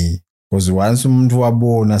for me. Because once umuntu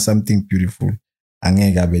wabona something beautiful,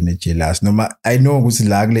 angeke abe ne jealous. Noma I know ukuthi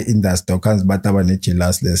la kule industry ukanze bathi abane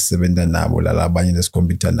jealous lesebenza nabo la abanye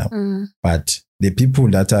lesikhompyutha nabo. But the people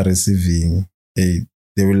that are receiving, they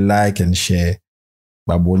will like and share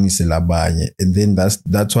babonise labanye, and then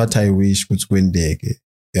that's what I wish ukuthi kwendeke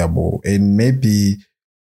yabo. And maybe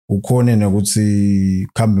ukhona nokuthi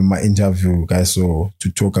come my interview guys so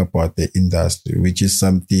to talk about the industry, which is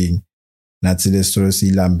something nathi le story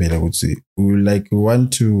silambela ukuthi we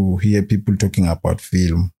want to hear people talking about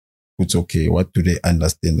film. It's okay, what do they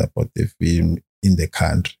understand about the film in the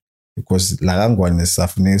country? Because la kangwane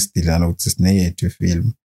safune still anokuthi sineye to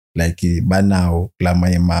film like banawo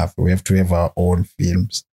kulama emafu, we have to have our own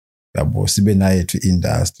films yabo sibe naye to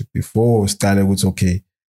industry before siqale ukuthi okay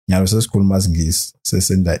nyalo sesikhuluma isingisi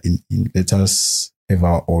sesenda in let us have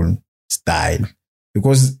our own style,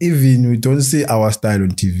 because even we don't see our style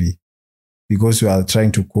on TV because we are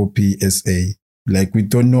trying to copy SA, like we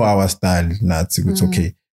don't know our style. Nathi it's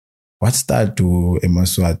okay, what style do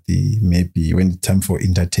emaswati maybe when it's time for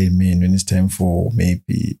entertainment, when it's time for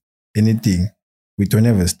maybe anything, we don't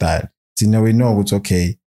have a style. So we know it's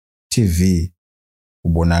okay, TV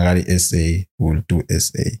ubonakali SA, will do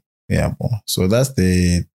SA. Yeah, so that's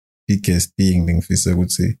the biggest thing ngifisa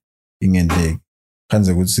ukuthi ingende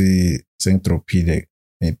kanze ukuthi sengidropile.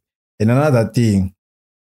 And another thing,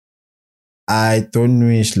 I don't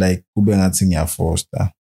wish like kube ngathi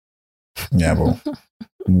ngiyafoster yabo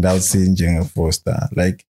ngidawuthi njengefoster,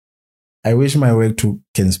 like I wish my work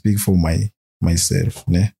can speak for myself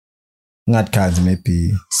ne ngatkanzi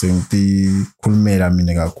maybe sengithi khulumela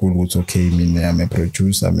mina kakhulu ukuthi okay mina I'm a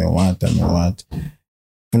producer, I'm what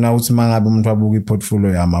funa ukuthi mangabe umuntu wabuka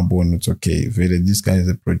iportfolio yami abone ukuthi okay vele this guy is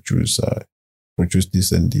a producer, produce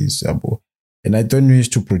this and this yabo. And I don't wish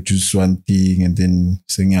to produce one thing and then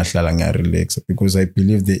sengiyahlala ngiyarelax, because I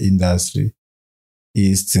believe the industry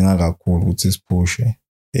is tsinga kakhulu ukuthi sipushe.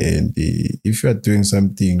 And if you are doing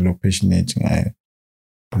something low passionate ngayo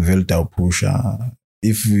vele dawupusha.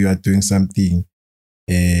 If you are doing something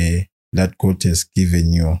that God has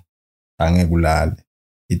given you, angeke ulale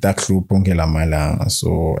itakuhlupha ngela malanga.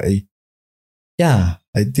 So yeah,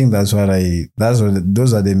 I think those are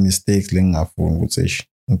the mistakes lengafuni ukuthi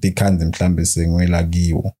ngikhanze mhlambe sengwela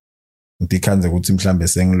kiwo, ngikhanze ukuthi mhlambe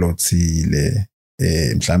sengilothile,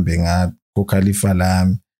 mhlambe ngakhokha lifa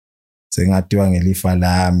lami, sengatiwa ngelifa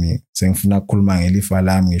lami, sengifuna ukukhuluma ngelifa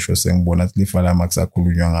lami, ngisho sengibona ukuthi lifa lami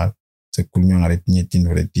akusakhulunywa ngalo, sekukhulunywa ngaletinye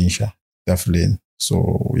izinto letinsha tafuleni.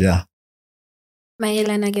 So yeah,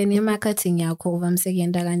 mayelana ke ne-marketing yakho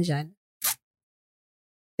uvamsekenda kanjani?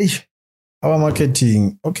 Our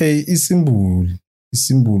marketing, okay, is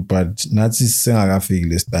simple, but nathi sengakafiki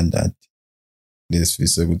le standard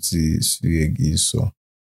lesifisa ukuthi sifike kiso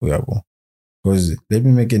uyabo. Because let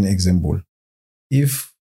me make an example.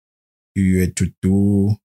 If you were to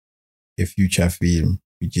do a feature film,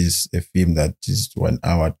 which is a film that is 1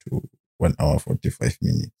 hour to 1 hour 45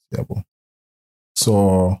 minutes yabo,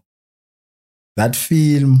 so that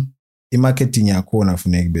film marketing yakhona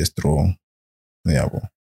kufanele kube strong yabo.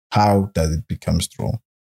 How does it become strong?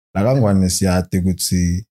 Lakangwane siyade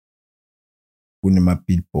ukuthi kunema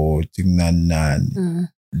billboard kunani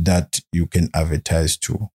that you can advertise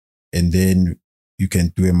to. And then you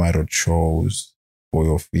can do road shows for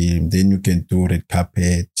your film. Then you can do red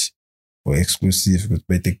carpet for exclusive with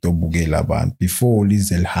betek to bukela abantu. Before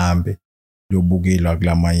lize lihambe lobukelwa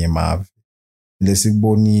kulamanye amave.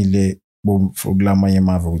 Lesikubonile kulamanye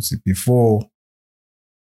amave ukuthi before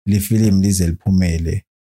le film lize liphumele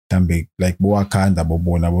mhlambe like bowakhanda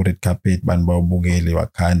bobona bo red carpet bantu bawubukele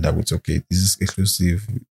wakhanda ukuthi okay this is exclusive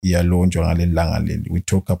iyalonjwa ngaleli langa leli. We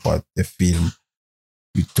talk about the film,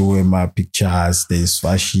 we do my pictures, there's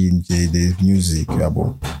fashion, there's music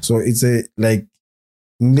yabo. So it's a like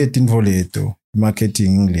ngiletinto leto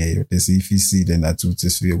marketing ngileyo lesifisile nathi ukuthi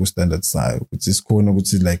sifike ku standard sayo ukuthi sikhona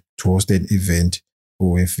ukuthi like to host an event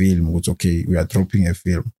or a film ukuthi okay we are dropping a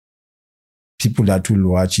film, people that will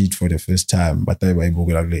watch it for the first time but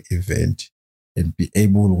bayibukela kule event and be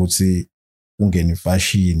able ukuthi kungene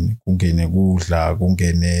fashion, kungene kudla,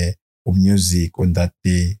 kungene music on that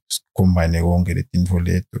day, combine konke letinto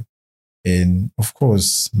leto and of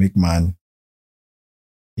course make money.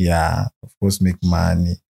 Yeah, of course make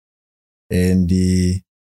money and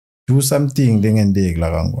do something lengendeki la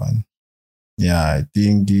kangwane. Yeah, I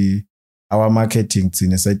think our marketing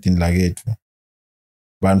thina sayidini lakethu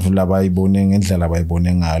bantu labayibone ngendlela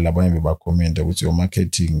bayibone ngayo labanye bebacommenta ukuthi your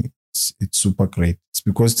marketing it's super great. It's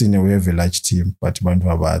because thina we have a large team but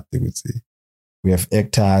bantu abade ukuthi we have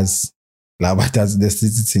actors labatas the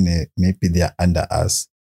city maybe they are under us.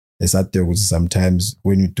 Sometimes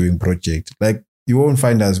when you're doing project like you won't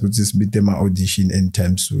find us with this bit them audition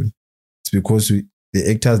anytime soon. It's because the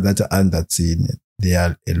actors that are under scene, there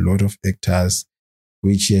are a lot of actors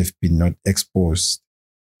which have been not exposed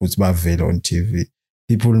with Marvel on TV.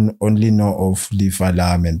 People only know of Lifa,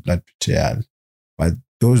 Lami and Blood Betrayal, but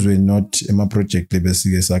those were not in my project. That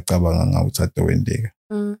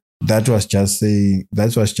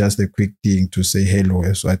was just a quick thing to say hello.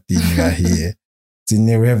 Eswatini, we are here.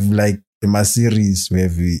 We have like a series, we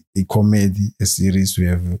have a comedy, a series, we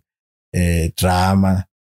have a drama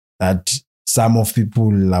that some of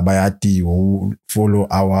people labayati who follow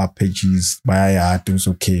our pages bayati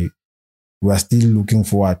okay. We are still looking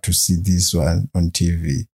forward to see this one on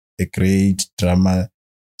TV. A great drama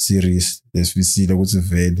series. As we see the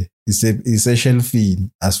it's a shell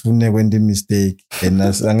film. As we when the mistake and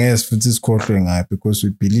as long as it's caught because we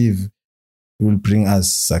believe it will bring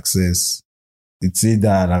us success. It's either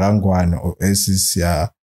Rangwan or SCCR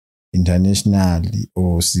internationally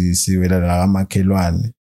or CC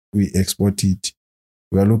Makelwan. We export it.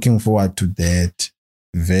 We are looking forward to that.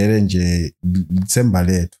 Very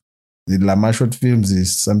December. The Lama short films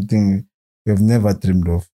is something we have never dreamed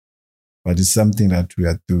of, but it's something that we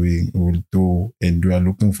are doing, we will do, and we are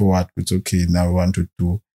looking forward to it. Okay, now we want to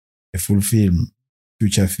do a full film,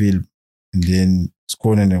 feature film, and then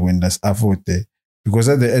Skonen when that's afford there. Because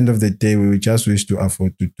at the end of the day, we just wish to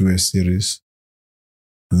afford to do a series,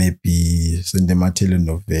 maybe send them a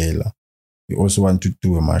telenovela. We also want to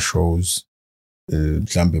do my shows,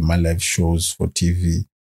 my live shows for TV.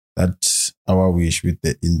 That's our wish with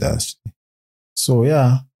the industry. So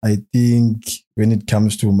yeah, I think when it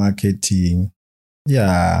comes to marketing,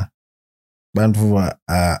 yeah, bantu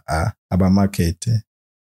aba market.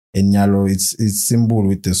 And yalo, it's simple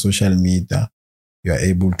with the social media. You are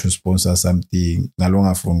able to sponsor something.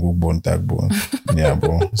 Nalonga from Gubon Tagbon. Yeah,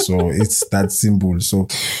 bro. So it's that simple. So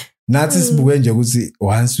not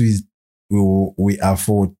once we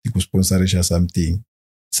afford to sponsor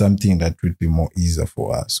something that would be more easier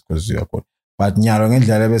for us because we are called. But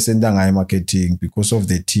marketing because of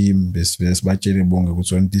the team. On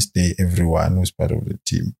this day, everyone who's part of the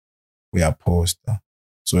team, we are poster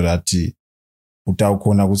so that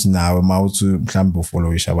utawukhona ukuthi nawe mawuthi mhlambe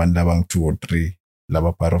ufollowisha abantu labang 2 or 3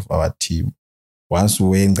 laba part of our team. Once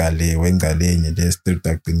wengalenye the street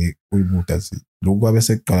agcine uyibuka athi lokhu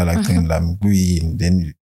abese kuqala la gcine lami kuyini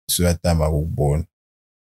then suyatama ukubona.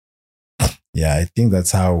 Yeah, I think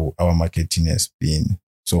that's how our marketing has been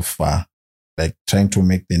so far. Like trying to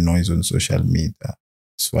make the noise on social media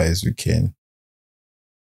as far as we can.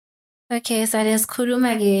 Okay, so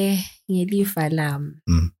lesikhuluma ke ngelifa lami.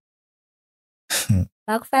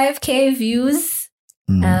 Like 5K views.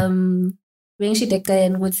 I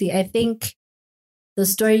think the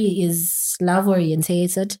story is love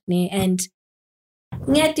orientated and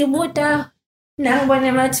ngiyatibuta nangibona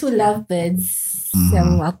ama 2 lovebirds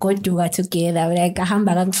wagoduka together like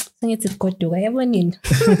ahamba kangithi goduka yabonini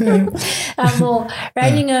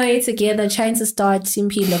running away together trying to start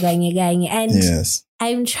impilo kanye and yes.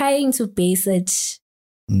 I'm trying to base it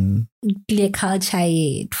kule culture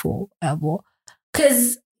yethu yabo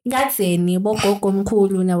cuz ngatheni bogogo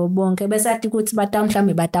omkhulu nabo bonke besathi ukuthi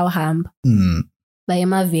batamhlambe batawuhamba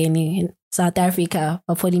bayemaveni in South Africa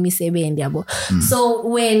baphola imisebenzi yabo. So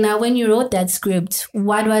when you wrote that script,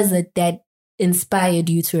 what was it that inspired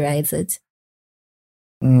you to write it?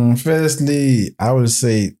 Firstly, I will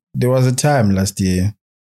say there was a time last year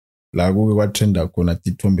like we were trend akona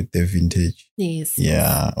tithombe the vintage. Yes.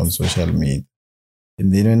 Yeah, on social media.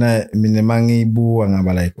 And then when I mangibuka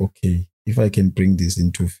ngaba like, okay, if I can bring this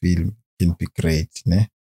into film, it can be great, ne?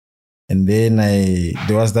 And then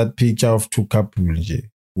there was that picture of two couples who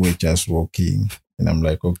were just walking. And I'm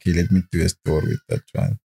like, okay, let me do a story with that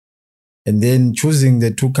one. And then choosing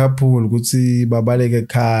the two couples, Gutsi Babaleke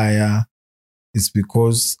Kaya, it's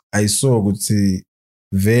because I saw Gutsi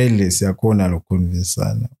Vele Siakona lo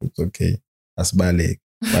convincana. It's okay, asbalek.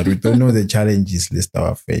 But we don't know the challenges list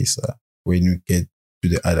our face when you get to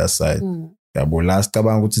the other side. Yabo last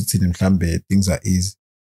kabanga Gutsi mhlambe things are easy.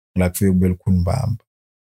 Like Febel Kunbamba.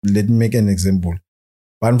 Let me make an example.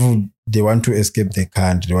 They want to escape the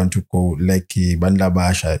country. They want to go like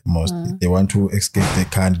Bandabasha mostly. They want to escape the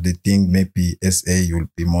country. They think maybe SA will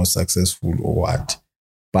be more successful or what.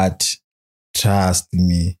 But trust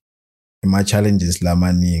me, my challenges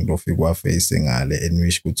lamaning ofika facing ale and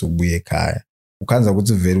wish ukuthi ubuye ekhaya. Ukhanza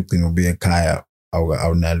ukuthi vele ugcina ubuye ekhaya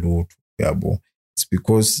awunalutho yabo. It's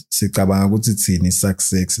because sicabanga ukuthi thini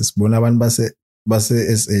success. Sibona abantu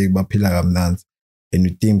base SA baphila kamnandi. And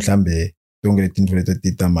you think mhlambe don't get into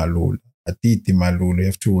the malula. Atiti malula, you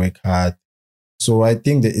have to work hard. So I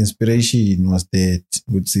think the inspiration was that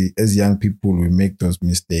would see as young people we make those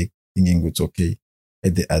mistakes, thinking it's okay.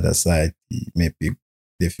 At the other side, maybe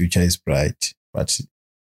the future is bright. But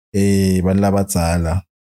banlabatsala,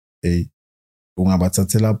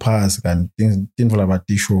 ungabathathela phasi kanti tinto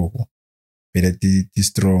labatishoko. Vele ti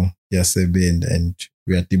strong yasebenza and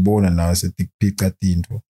uyatibona nawe setikuphica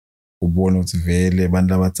tinto. Ubona ukuthi vele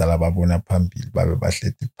abantu abadala babona phambili babe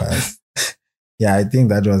bahleti phasi. Yeah, I think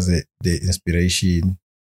that was the inspiration.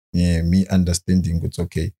 Yeah, me understanding it's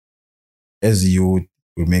okay. As youth,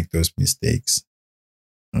 we make those mistakes.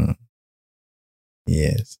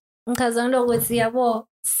 Yes. Because I know what's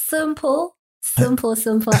simple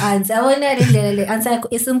answer. I want to answer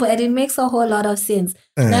is simple and it makes a whole lot of sense.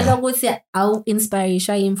 Now I say our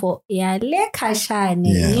inspiration info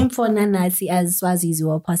info nanasi as Swazis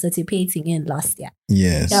were participating in last year.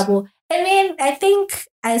 Yes. And then I think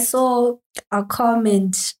I saw a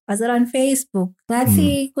comment, was it on Facebook?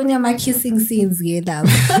 Nati kunyama kissing scenes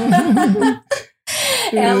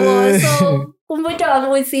so umuntu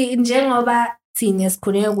ukuthi njengoba thina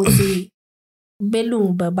sikhuleka ukuthi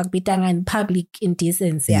belungu bakubitanga in public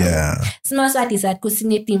indecency yabo. Sinosati sathi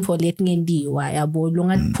kusinetimfo letingendiwa yabo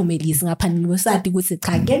longaphumulisi ngaphandle kwesati ukuthi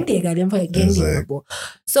cha ngenteka lemfo ngendiwa yabo.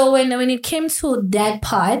 So when it came to that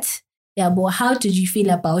part yabo, how did you feel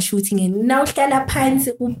about shooting and now uhlala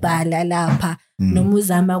phansi ubhala lapha noma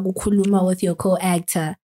uzama ukukhuluma with your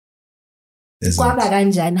co-actor? Kwaba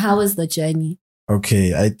kanjani? How was the journey?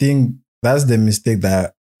 Okay, I think that's the mistake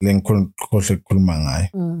that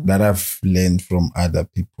that I've learned from other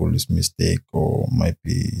people's mistake or might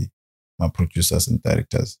be my producers and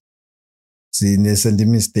directors. See, there's a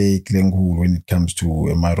mistake when it comes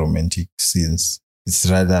to my romantic scenes. It's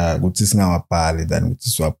rather than then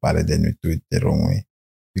we do it the wrong way.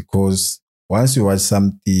 Because once you watch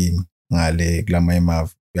something, the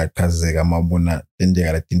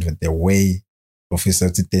way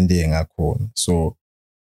officer so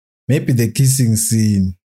maybe the kissing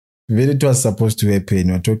scene, when it was supposed to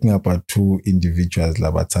happen, we're talking about two individuals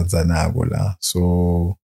like Tanzania.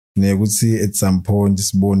 So you could see at some point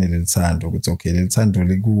this bone it's okay, let's handle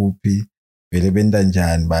ligupi, vele benda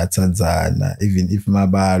njani ba Tanzania, even if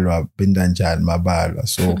mabalwa benda njani mabalwa.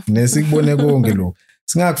 So nesikubone konke lo.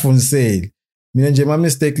 Singakufundiseli. Mina nje ma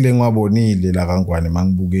mistake lengwabonile la kangwane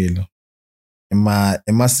mangibukela.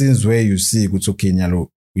 Ema scenes where you see it's okay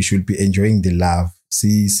nyalo, we should be enjoying the love.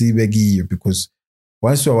 See begiyo, because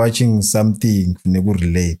once you're watching something we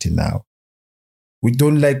relate now. We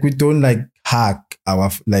don't like hack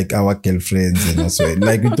our girlfriends and also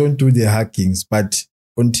like we don't do the hackings, but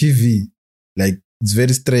on TV like it's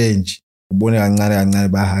very strange.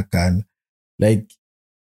 Like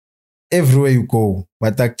everywhere you go,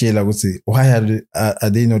 but actually would say, why are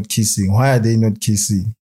they not kissing? Why are they not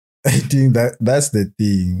kissing? I think that's the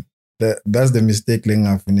thing. That's the mistake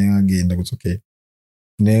again. It's okay.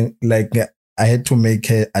 Like I had to make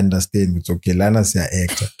her understand it's okay. Lana's your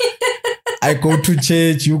actor. I go to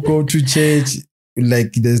church, you go to church.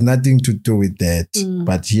 Like there's nothing to do with that.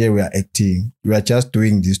 But here we are acting. We are just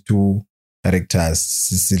doing these two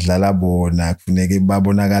characters.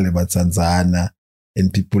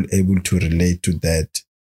 And people able to relate to that.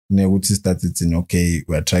 ukuthi started saying, okay,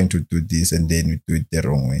 we are trying to do this and then we do it the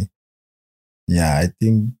wrong way. Yeah, I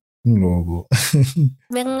think logo.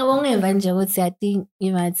 Bengingabongeva nje ukuthi I think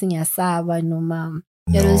imathi ngiyasaba noma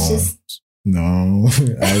it No. was just No,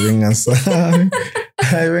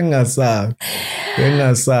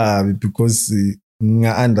 bengasabi because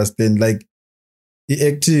I understand like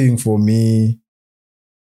acting for me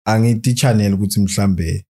angithi channel ukuthi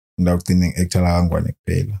mhlambe ngidawugcina ngiactor la kangwane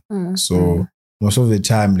kuphela. So most of the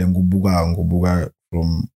time le ngubuka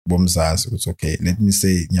from bomzansi ukuthi okay, let me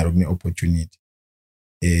say ngiyalokune opportunity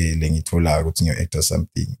le ngithola ukuthi ngiyo-actor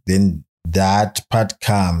something, then that part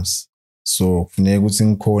comes. So kufuneka ukuthi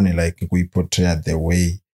ngikhone like kuyi-portray the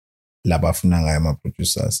way labafuna ngayo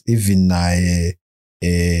ama-producers, even naye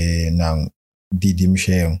nang Didi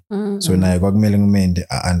Mshengo. So naye kwakumele ngimende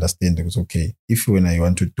understand ukuthi okay, if when you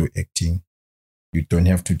want to do acting, you don't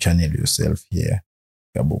have to channel yourself here,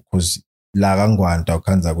 because la kangwane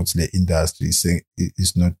awukhanza ukuthi le industry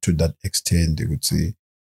is not to that extent ukuthi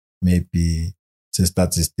maybe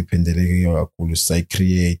se-start sidipendeleke kakhulu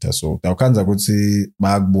say-creator. So awukhanza ukuthi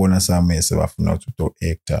bayakubona same sebafuna ukuthi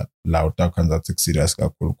uto-actor la utawukhanza ukuthi ku-serious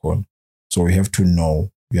kakhulu khona. So you have to know,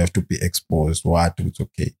 you have to be exposed what ukuthi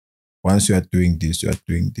okay, once you are doing this, you are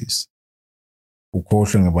doing this.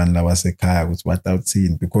 Ukhohlwe ngabantu labasekhaya ukuthi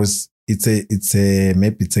batawuthini, because it's a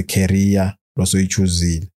maybe it's a career also you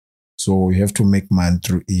choose. So you have to make money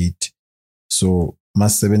through it. So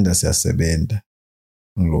masisebenza siyasebenta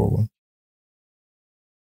ngiloko.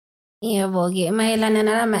 Yebo ke mayelana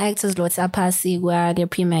nalama actors lothi aphasi kwa the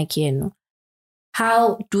Primerk yenu,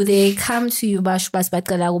 how do they come to you basho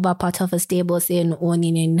basibacela kuba part of a stable senu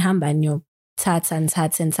onini nihamba nyo thatha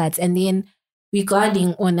and then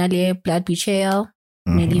regarding onale blood betrayal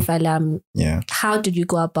nelifa lami, yeah, how did you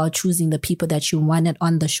go about choosing the people that you wanted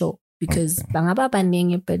on the show? Because bangaba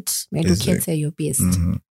baningi but maybe you can say your best.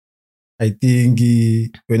 I think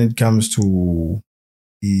when it comes to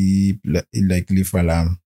like lifa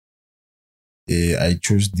lami, I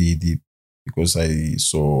chose the because I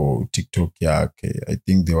saw TikTok yakhe. I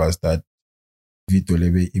think there was that video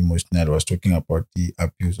lebe emotional was talking about the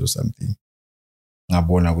abuse or something.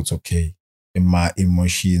 Ngabona ukuthi okay, my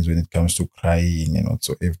emotions when it comes to crying and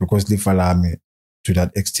whatsoever, because lifa lami to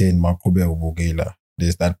that extent maqhubeka ubukela,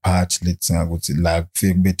 there's that part let's say ukuthi la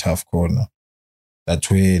kufike kube tough corner that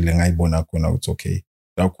way lengayibona khona ukuthi okay,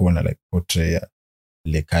 la khona like portray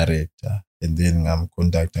le character, and then I'm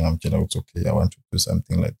conducting, I'm telling it's okay, I want to do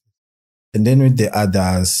something like this. And then with the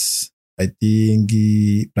others, I think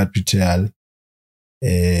blood betrayal,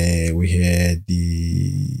 we had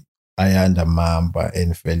the Ayanda Mamba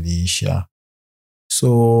and Felicia.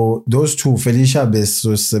 So those two, Felicia best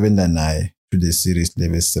so 7 and I to the series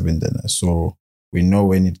level 7 and I. So we know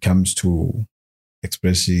when it comes to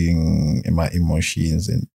expressing my emotions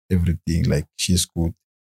and everything, like she's good.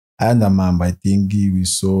 And Mamba, I think we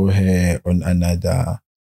saw her on another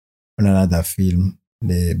film,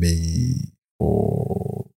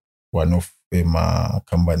 for one of my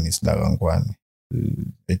companies, I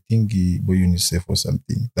think by UNICEF or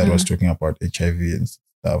something that was talking about HIV and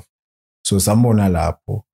stuff. So someone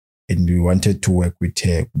alapo, and we wanted to work with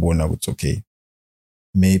her. Bona, it's okay,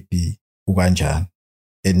 maybe uganjan.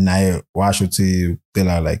 And I should say tell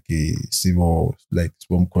her like a civil like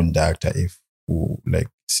swim conductor if who like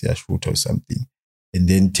see a shoot or something. And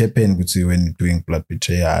then Tepen would say when doing blood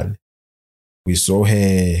betrayal, we saw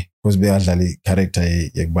her because we actually character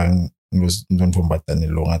yakbang was don't from batani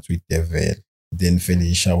long at with devil. Then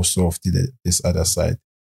Felicia was soft this other side.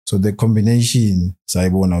 So the combination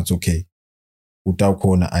Saibona it's okay. Utau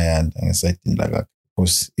kona ayand and something like that.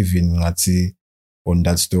 Because even ngati on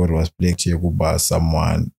that story was playing kuba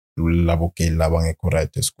someone laboke labang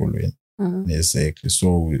correct school in. Exactly.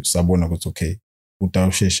 So Sabona was okay.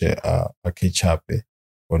 Utau sheshe a catch up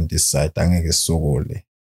on this side. Angeke sogole.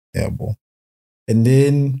 Yeah, bo. And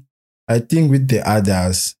then I think with the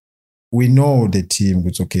others, we know the team.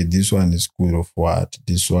 It's okay. This one is good of what.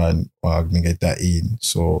 This one get that in.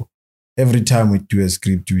 So every time we do a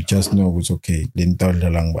script, we just know it's okay. Yeah,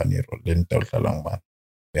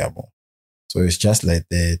 bo. So it's just like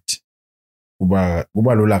that. Kuba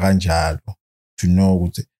lula kanjalo to know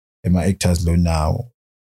ukuthi ema actors lo now.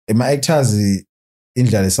 Ema actors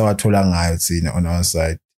indlela esawathola ngayo thina on our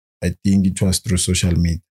side. I think it was through social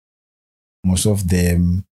media. Most of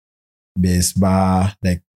them besba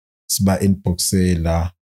like sba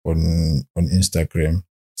inboxela on Instagram.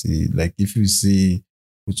 See, like if you see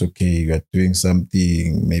it's okay, you are doing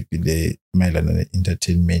something, maybe the Milan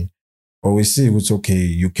entertainment. Or we see it's okay,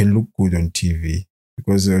 you can look good on TV.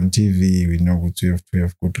 Because on TV, we know that you have to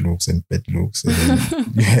have good looks and bad looks. And then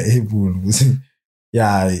you are able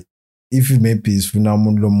yeah, if maybe sifuna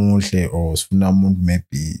umuntu lomuhle or sifuna umuntu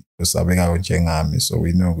maybe osabekayo njengami, so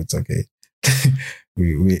we know it's okay.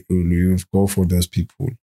 we go for those people.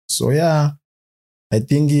 So yeah, I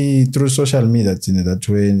think through social media that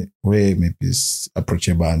way maybe is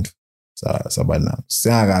approachable sabana.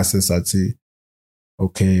 Singakase sathi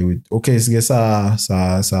okay sike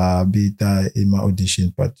sabita ima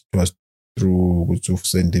audition, but it was through ukuthi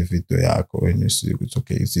send the video yakho and you see it's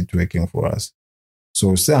okay, is it working for us?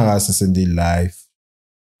 So singakase send the live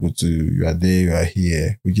you are there, you are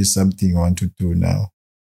here, which is something you want to do now,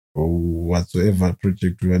 or whatsoever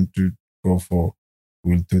project you want to go for,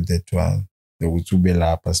 we'll do that one. The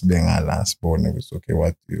utubela pasibengala sibone ukuthi okay,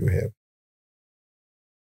 what do you have?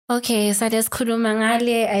 Okay, so there's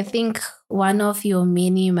Kurumangale, I think one of your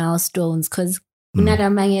many milestones, because but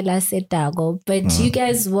you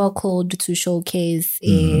guys were called to showcase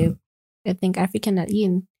I think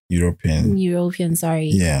European, sorry.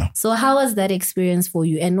 Yeah. So how was that experience for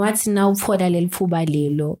you? And what's now for the little fuba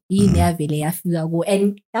lelo?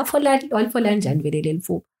 And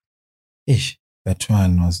that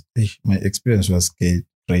one was my experience was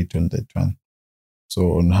great on that one.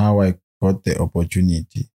 So on how I got the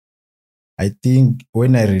opportunity, I think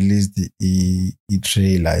when I released the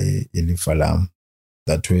trailer lifa,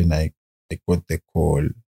 that when I got the call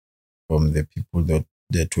from the people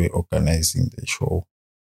that were organizing the show,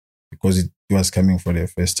 because it was coming for the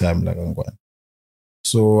first time like Angwan.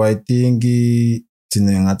 So I think lifa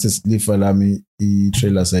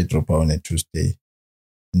trailer side drop on a Tuesday,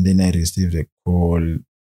 and then I received a call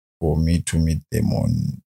for me to meet them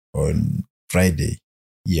on Friday.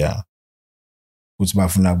 Yeah.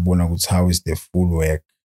 How is the full work?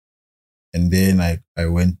 And then I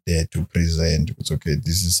went there to present. It's okay,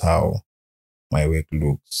 this is how my work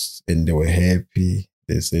looks. And they were happy.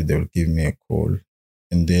 They said they will give me a call.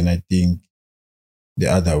 And then I think the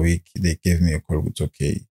other week they gave me a call. It's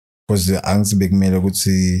okay. Because the angst big mail would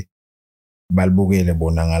say balbugele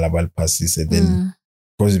bonangala balpasise. Then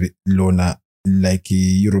because Lona like a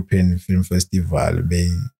European Film Festival,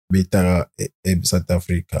 Beta South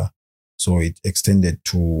Africa. So it extended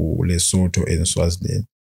to Lesotho and Swaziland.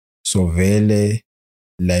 So vele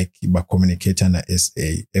like by communicating na SA,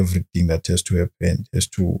 everything that has to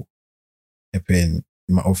happen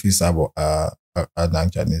in my office abo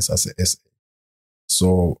ananjanis as SA.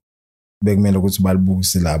 So bekumele ukuthi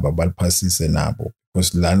balibukise laba baliphasise nabo,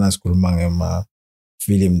 because lana sikhuluma ngema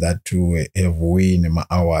film that to have win ma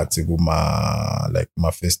awards kuma like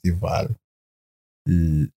ma festival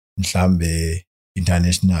mhlambe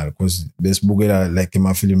international, because besibukela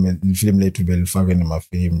like film lethu belifake nema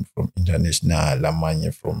film from international,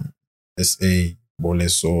 lamanye from SA, bo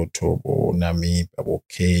Lesotho, bo Namibia, bo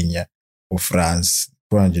Kenya, bo France,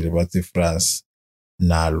 khona nje bathi France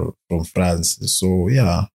nalo from France. So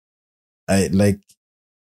yeah, I like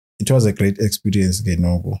it was a great experience,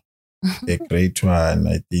 Genogo. A great one.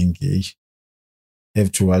 I think I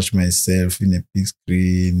have to watch myself in a big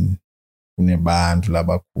screen, in a band,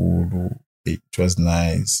 labakulu. It was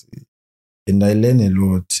nice. And I learned a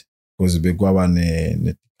lot, because begwaba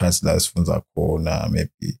ne class funza kona,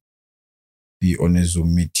 maybe be on a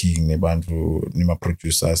Zoom meeting, nema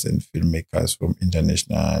producers and filmmakers from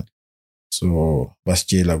international. So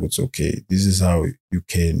Baschela was okay. This is how you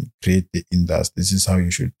can create the industry. This is how you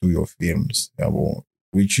should do your films.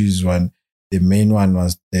 Which is one, the main one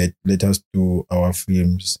was that let us do our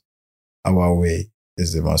films our way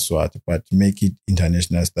as a Maswati, but make it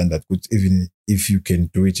international standard. Even if you can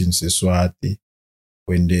do it in Siswati,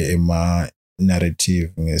 when the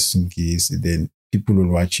narrative then people will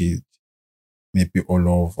watch it maybe all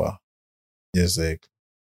over. Yes,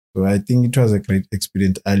 so I think it was a great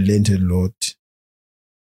experience. I learned a lot.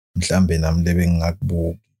 Mhlambe namlebe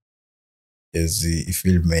ngakbuki as a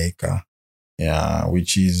filmmaker. Yeah,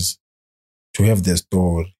 which is to have the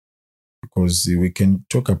story, because we can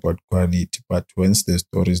talk about quality, but once the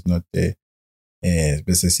story is not there,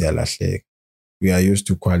 we are used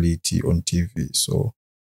to quality on TV. So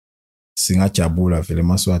singajabula vele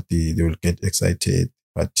Maswati, they will get excited,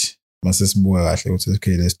 but masesibuka kahle uthi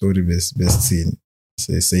okay, the story best scene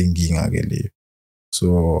seyinkinga ke leyo.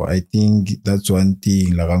 So I think that's one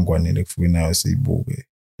thing la kangwanele kufuna siyibuke,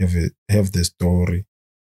 have the story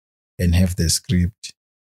and have the script.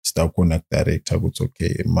 Start connect director, it's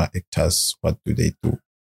okay, my actors, what do they do?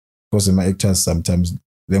 Because my actors sometimes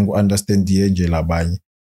they don't understand the angel abanye.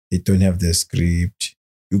 They don't have the script.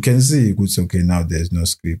 You can see it's okay now, there's no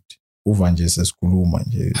script. Uvanje sesikhuluma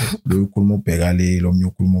nje, lo ukhuluma ubheka le, lo mnye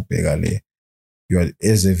ukhuluma ubheka le. You are,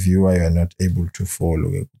 as a viewer, you are not able to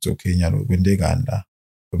follow. It's okay, nyalo kwendekani la.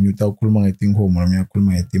 Lo mnye ukhuluma ngetinkomo, lo mnye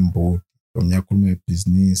ukhuluma ngetimboni. Umnyakhuluma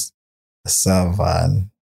business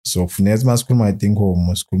savan. So kufuneka masikhuluma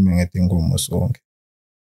ngetinkomo sikhulume ngetinkomo sonke.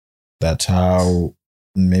 That's how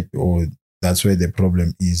maybe, or that's where the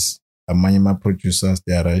problem is. Amanye producers,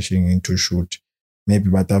 they are rushing into shoot. Maybe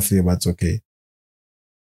batafika but okay.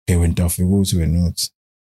 Okay, when tafika we not.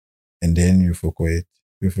 And then you forget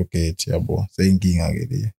yabo. Sayinkinga ke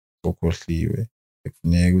le. Okhohliwe.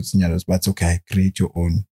 Kufuneka ukuthi nyalo but okay, create your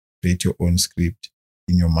own script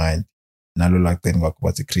in your mind. Nalo lakuteni kwakho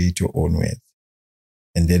bathi create your own words.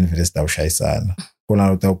 And then vele sitawushayisana. Khona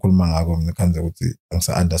lo tawukhuluma ngako mina khanze ukuthi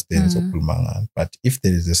angisa understand sokukhuluma ngani. But if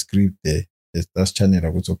there is a script there, that's channel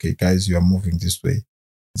ukuthi okay guys, you are moving this way.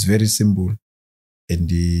 It's very simple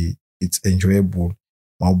and it's enjoyable.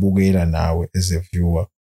 Mawubukela nawe as a viewer,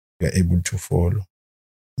 you are able to follow.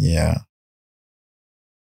 Yeah.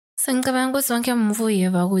 Sengicabanga ukuthi wonke umuntu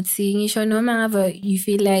uyeva ukuthi ngisho noma ngabe you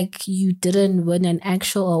feel like you didn't win an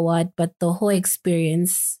actual award, but the whole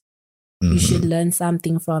experience you should learn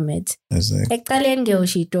something from it. Exactly. Ekuqaleni nje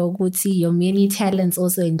ushito ukuthi your many talents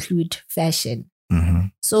also include fashion.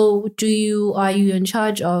 So are you in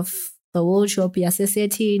charge of the wardrobe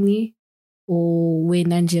yasesethini, or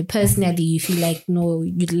when nje personally you feel like no,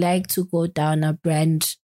 you'd like to go down a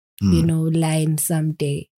brand line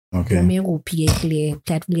someday? Okay.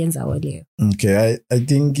 Okay, I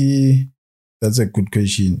think that's a good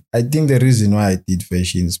question. I think the reason why I did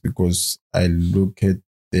fashion is because I look at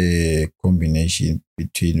the combination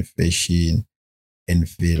between fashion and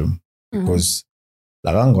film. Because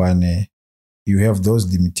Larangwane, you have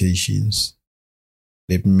those limitations.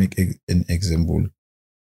 Let me make an example.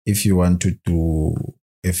 If you want to do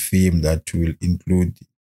a film that will include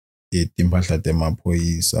a Timpahla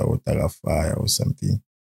Temapoisa or Tagafaya or something.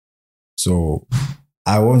 So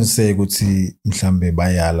I won't say ukuthi mhlambe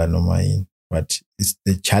bayala noma yini, but it's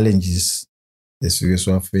the challenges lesifike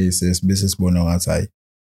siwaface bese sibona ngathi hayi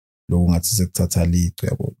lokho ngathi sekuthatha liqo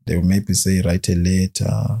yabo. They will maybe say write a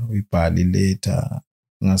letter, uyibhale letter,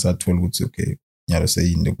 ungasatholi ukuthi okay nyalo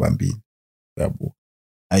seyini kubambile yabo.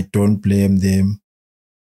 I don't blame them.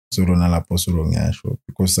 So lapho solo ngiyasho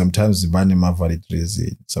because sometimes zibane ma valid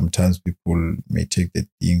reason. Sometimes people may take the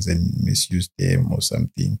things and misuse them or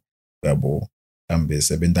something. Yabo kambe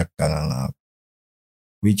sebenta kuganga ngakho,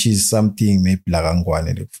 which is something maybe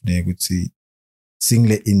lakangwane lekufuneka ukuthi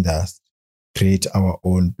single industry create our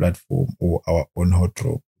own platform or our own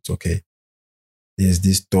wardrobe. It's okay, there's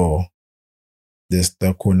this store, there's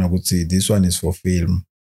the corner ukuthi this one is for film.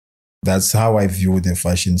 That's how I view the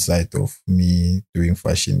fashion side of me doing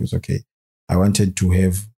fashion. It's okay, I wanted to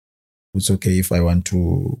have, it's okay if I want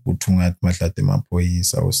to uthunga mahla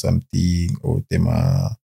temapoisa or something or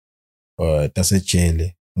tema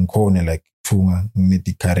tasejele ngikhona like thunga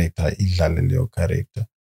ngine character idlale leyo character,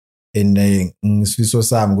 and ngisifiso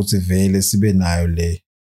sami ukuthi vele sibe nayo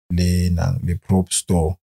le prop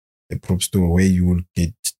store, the prop store where you will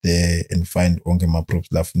get there and find onke ma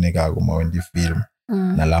props lafunekako uma wenza film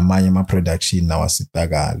nalamanye ma production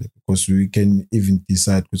nawasitakale, because we can even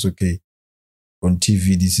decide ukuthi okay on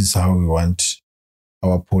TV this is how we want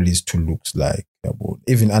our police to look like.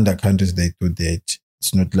 Even other countries they do that.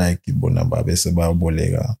 It's not like ibona babese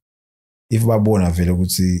baboleka. If babona vele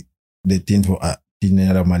ukuthi the thing for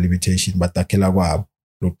dinela ma limitation batakhela kwabo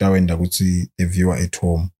lokutawenda ukuthi the viewer at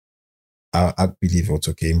home I believe it's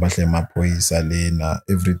okay impahla emaphoyisa lena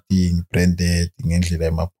everything branded ngendlela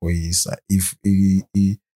emaphoyisa. If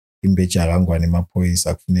imbeja kangwane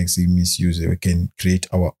emaphoyisa kufuneka si misuse, we can create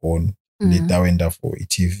our own letawenda for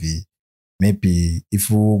TV. Maybe if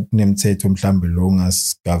kunemthetho mhlambe lo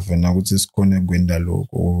ngasgovern ukuthi sikhona kwenda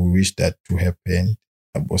lokho, we wish that to happen.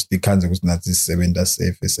 Abostikhanze ukuthi nathi sisebenza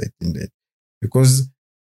safe esayidini lethu, because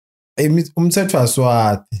umthetho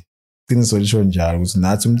aswathi qiniso lisho njalo ukuthi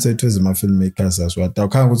nathi umthetho wezima filmmakers aswathi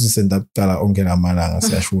awukhanga ukuthi senda kuqala onke lamalanga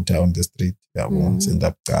siyashoota on the street yabo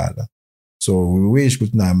senda kuqala. So we wish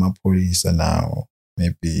ukuthi nayo amapholisa nawo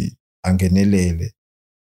maybe angenelele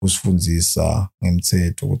usifundzisa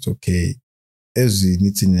ngemthetho ukuthi okay as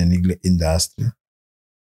nithina nikule industry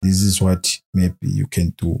this is what maybe you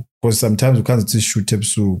can do, because sometimes you can't shoot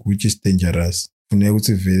ebusuku which is dangerous. Funeka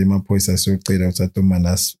ukuthi vele amaphoyisa asiyocela ukuthi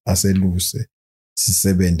atomana aseluse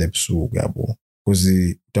sisebenze ebusuku yabo,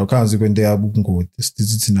 because utawukhanza kwento yabo ubungoti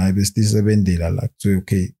sithi naye besisebenzela la kuthi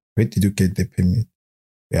okay where did you get the permit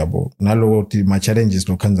yabo. Naloko ma challenges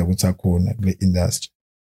lokhanza ukuthi akhona kule industry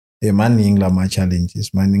maningi la ma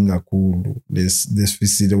challenges maningi kakhulu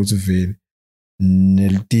lesifisile ukuthi vele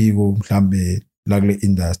nelitiko mhlambe la kule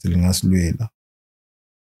industry lingasilwela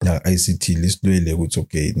la ICT lisilwele ukuthi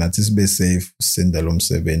okay nathi sibe safe senda lo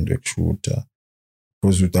msebenzi wekushuta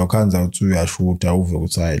because utawukhanza ukuthi uyashuta uve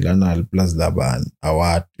ukuthi hayi lana liplazi labani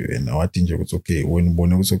awadi wena awadi nje ukuthi okay wena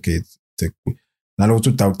ubone ukuthi okay nalokuthi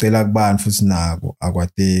utawucela kubani futhi nako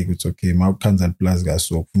akwateki ukuthi okay mawukhanza liplazi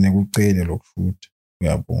kaso kufuneka ucele lokushuta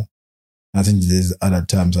uyabo nathi nje lezi other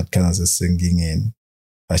times atkhanza sesengingeni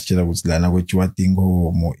asitshela ukuthi lana kwethiwa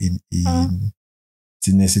tingomo in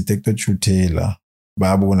sine sitekto shutela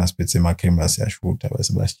babona siphethe emakhemera siyashuta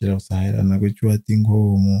bese basitshela ukuthi hayi lana kwethiwa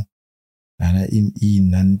tingomo lana in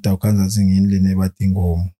nanita ukhanza singini lene bathi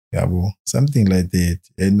ingomo yabo something like that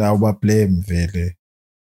and now ba blame vele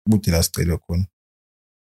buthi la sicelo khona.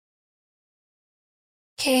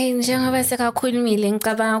 Okay, njengoba sekakhulumile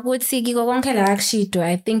ngicabanga ukuthi kiko konke la akushido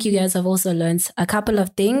I think you guys have also learned a couple of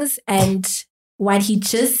things, and what he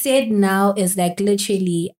just said now is like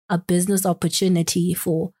literally a business opportunity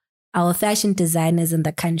for our fashion designers in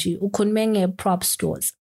the country. Ukhulume prop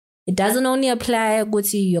stores. It doesn't only apply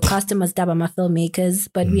to your customers, my filmmakers,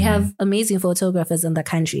 but we have amazing photographers in the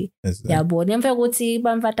country. Yeah, but when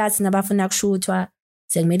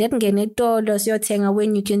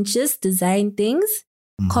you can just design things,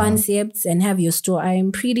 concepts, and have your store, I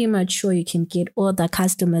am pretty much sure you can get all the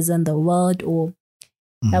customers in the world or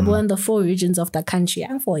in the 4 regions of the country.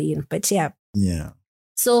 I'm for you, but yeah.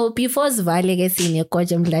 So before Zvale gets in your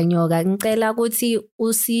kojem lanyoga, ngicela ukuthi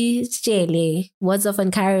usitshele words of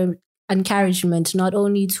encouragement not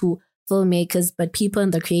only to filmmakers but people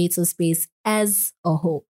in the creative space as a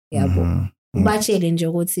whole. Yabo. Ubachele nje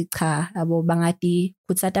ukuthi cha, yabo bangati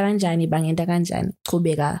kutsata kanjani bangenta kanjani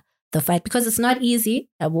qhubeka the fight, because it's not easy.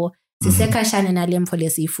 Yabo sisekhashana nalemfo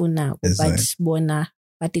lesifuna but bona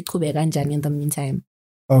bathi qhubeka kanjani in the meantime.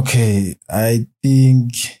 Okay, I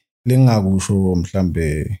think lengakusho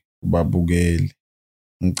mhlambe ubabukeli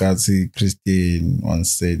ngicathi Christian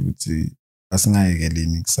once said ukuthi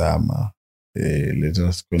asingayekeleni kusama, let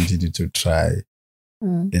us continue to try,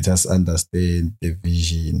 let us understand the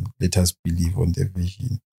vision, let us believe on the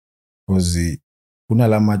vision, because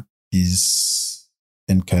kunalama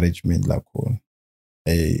encouragement lakhona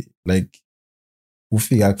like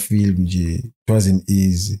ufika kufilm nje it wasn't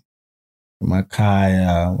easy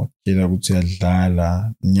makhaya wakutshela ukuthi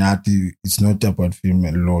uyadlala nyathi. It's not about film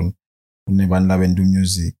alone, unebantu labenza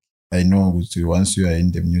music. I know ukuthi once you are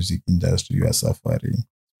in the music industry you are suffering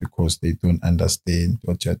because they don't understand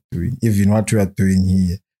what you are doing. Even what you are doing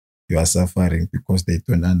here you are suffering because they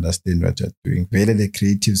don't understand what you are doing. Vele the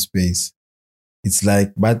creative space, it's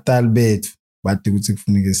like batal bethu bathi ukuthi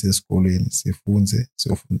kufuneka sesikoleni sifunze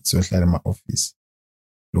sohlala ema office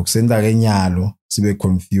lokusenda kenyalo sibe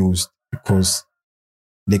confused because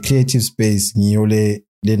the creative space ngiyo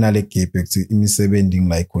lena le gap ukuthi imisebenzi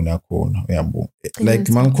ngila ikhona uyabo.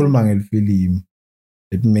 Like mangikhuluma ngelifilimu,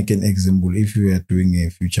 let me make an example. If you are doing a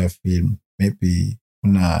feature film, maybe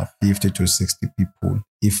una 50 to 60 people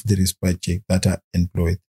if there is budget that are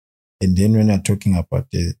employed, and then when you are talking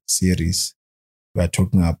about the series we are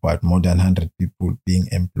talking about more than 100 people being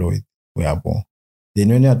employed uyabo. Then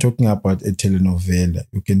when you are talking about a telenovela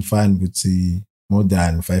you can find more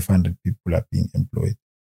than 500 people are being employed.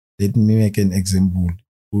 Let me make an example.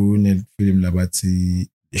 Kune film labathi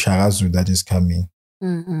Shakazu that is coming.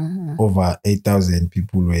 Over 8,000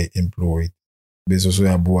 people were employed. Beso so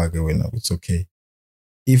yabuwa ke wena it's okay.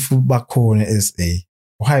 If bakhona SA,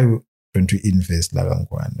 why don't you invest la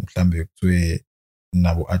kangwane? Mhlambe kuthiwe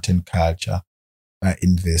nabo art and culture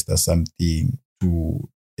invest or something to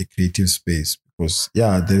a creative space, because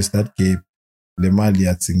there's that gap. Le mali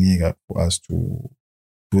yatsingeka for us to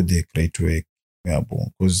do the great work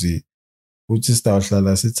yabo, because uthi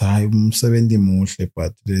sitawuhlala sithi hayi umsebenzi muhle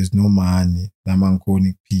but there is no money namangikhona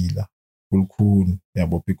ukuphila kulukhulu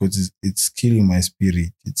yabo, because it's killing my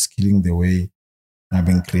spirit, it's killing the way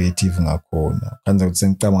ngabe creative ngakhona. Kanza ukuthi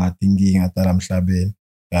sengicabanga ngathi inkinga tala emhlabeni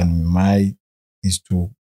and my is to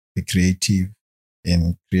be creative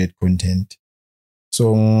and create content.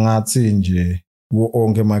 So ngathi nje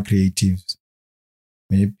onke ma creatives,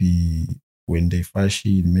 maybe when they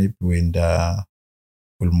fashion, maybe when the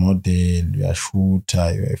model, you're a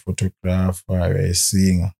shooter, you're a photographer, you're a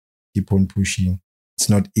singer, keep on pushing. It's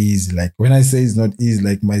not easy. Like when I say it's not easy,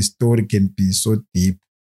 like my story can be so deep.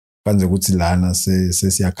 Kanze ukuthi lana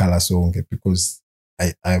sesiyakhala sonke because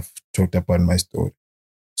I've talked about my story.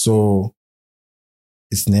 So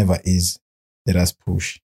it's never easy. Let us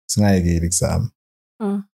push. Singayekeli exam.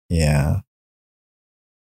 Yeah.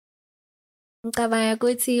 Ngicabanga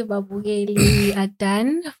ukuthi babukeli we are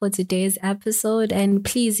done for today's episode, and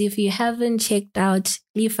please, if you haven't checked out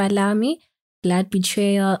Lifa, Lami, Blood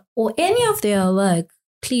Betrayal, or any of their work,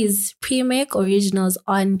 please Primerk Originals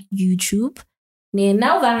on YouTube.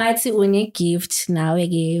 Now vangathi une gift nawe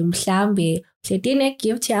ke mhlambe hletine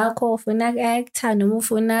gift yakho ufuna actor noma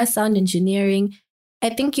ufuna sound engineering. I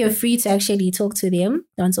think you're free to actually talk to them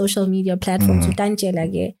on social media platforms. Utantshela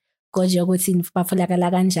ke koje ukuthi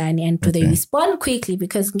bafulakala kanjani and do they respond quickly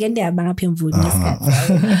because ngende abangapha imvuni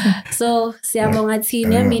ngesikhathi. So siyabonga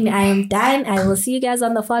thina. I am done. I will see you guys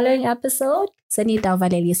on the following episode.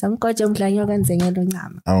 Senitawvalelisa mkoje umdlanyo kanzengelo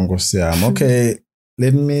ncama. Awungosiyami. Okay,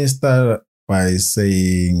 let me start by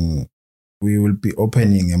saying we will be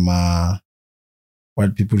opening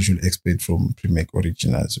what people should expect from Primerk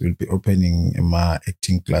Originals. We'll be opening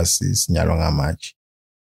acting classes nyalo ngamachi,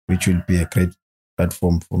 which will be a great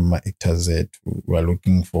platform for my actors who are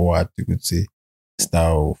looking forward to say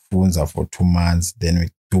start funza for 2 months, then we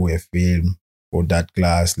do a film for that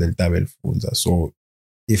class, let double funza. So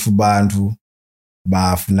if bantu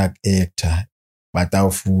bafuna actor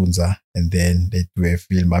batawufunza and then they do a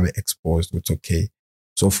film babe exposed, it's okay.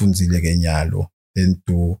 So funzile ke nyalo, then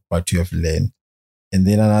do what you have learned. And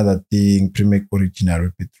then another thing, Primerk Original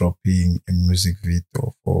will be dropping a music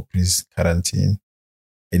video for Please Quarantine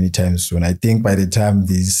anytime soon. I think by the time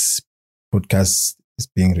this podcast is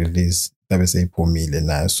being released, that will say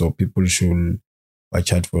now. So people should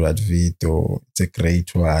watch out for that video. It's a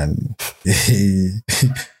great one.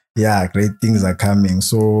 Yeah, great things are coming.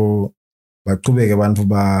 So baqhubeke abantu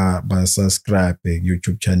ba subscribe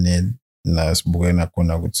YouTube channel na sibukena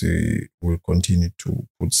khona ukuthi we'll continue to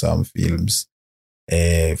put some films.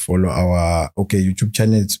 Follow our YouTube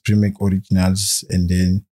channel, it's Primerk Originals, and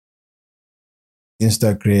then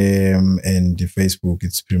Instagram and the Facebook,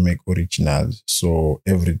 it's Primerk Originals. So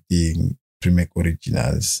everything Primerk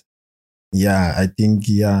Originals. Yeah, I think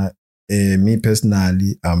me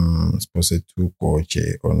personally, I'm Siphosethu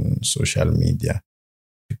on social media.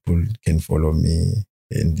 People can follow me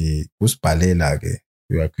and the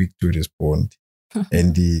we are quick to respond.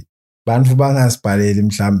 And the bantu bangasiphaleli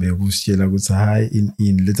mhlambe kusitshela ukuthi hi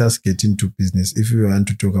let us get into business. If you want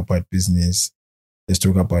to talk about business, let's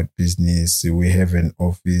talk about business. We have an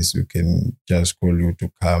office, we can just call you to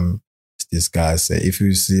come discuss. If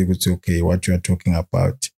you see it's okay what you are talking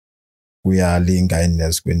about, we are linga in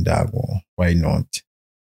Kwendago. Why not?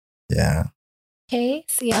 Yeah. Okay,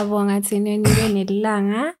 siyabonga thina nibe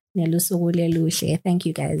nelanga nelusuku leluhle. Thank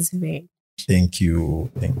you guys very much. Thank you.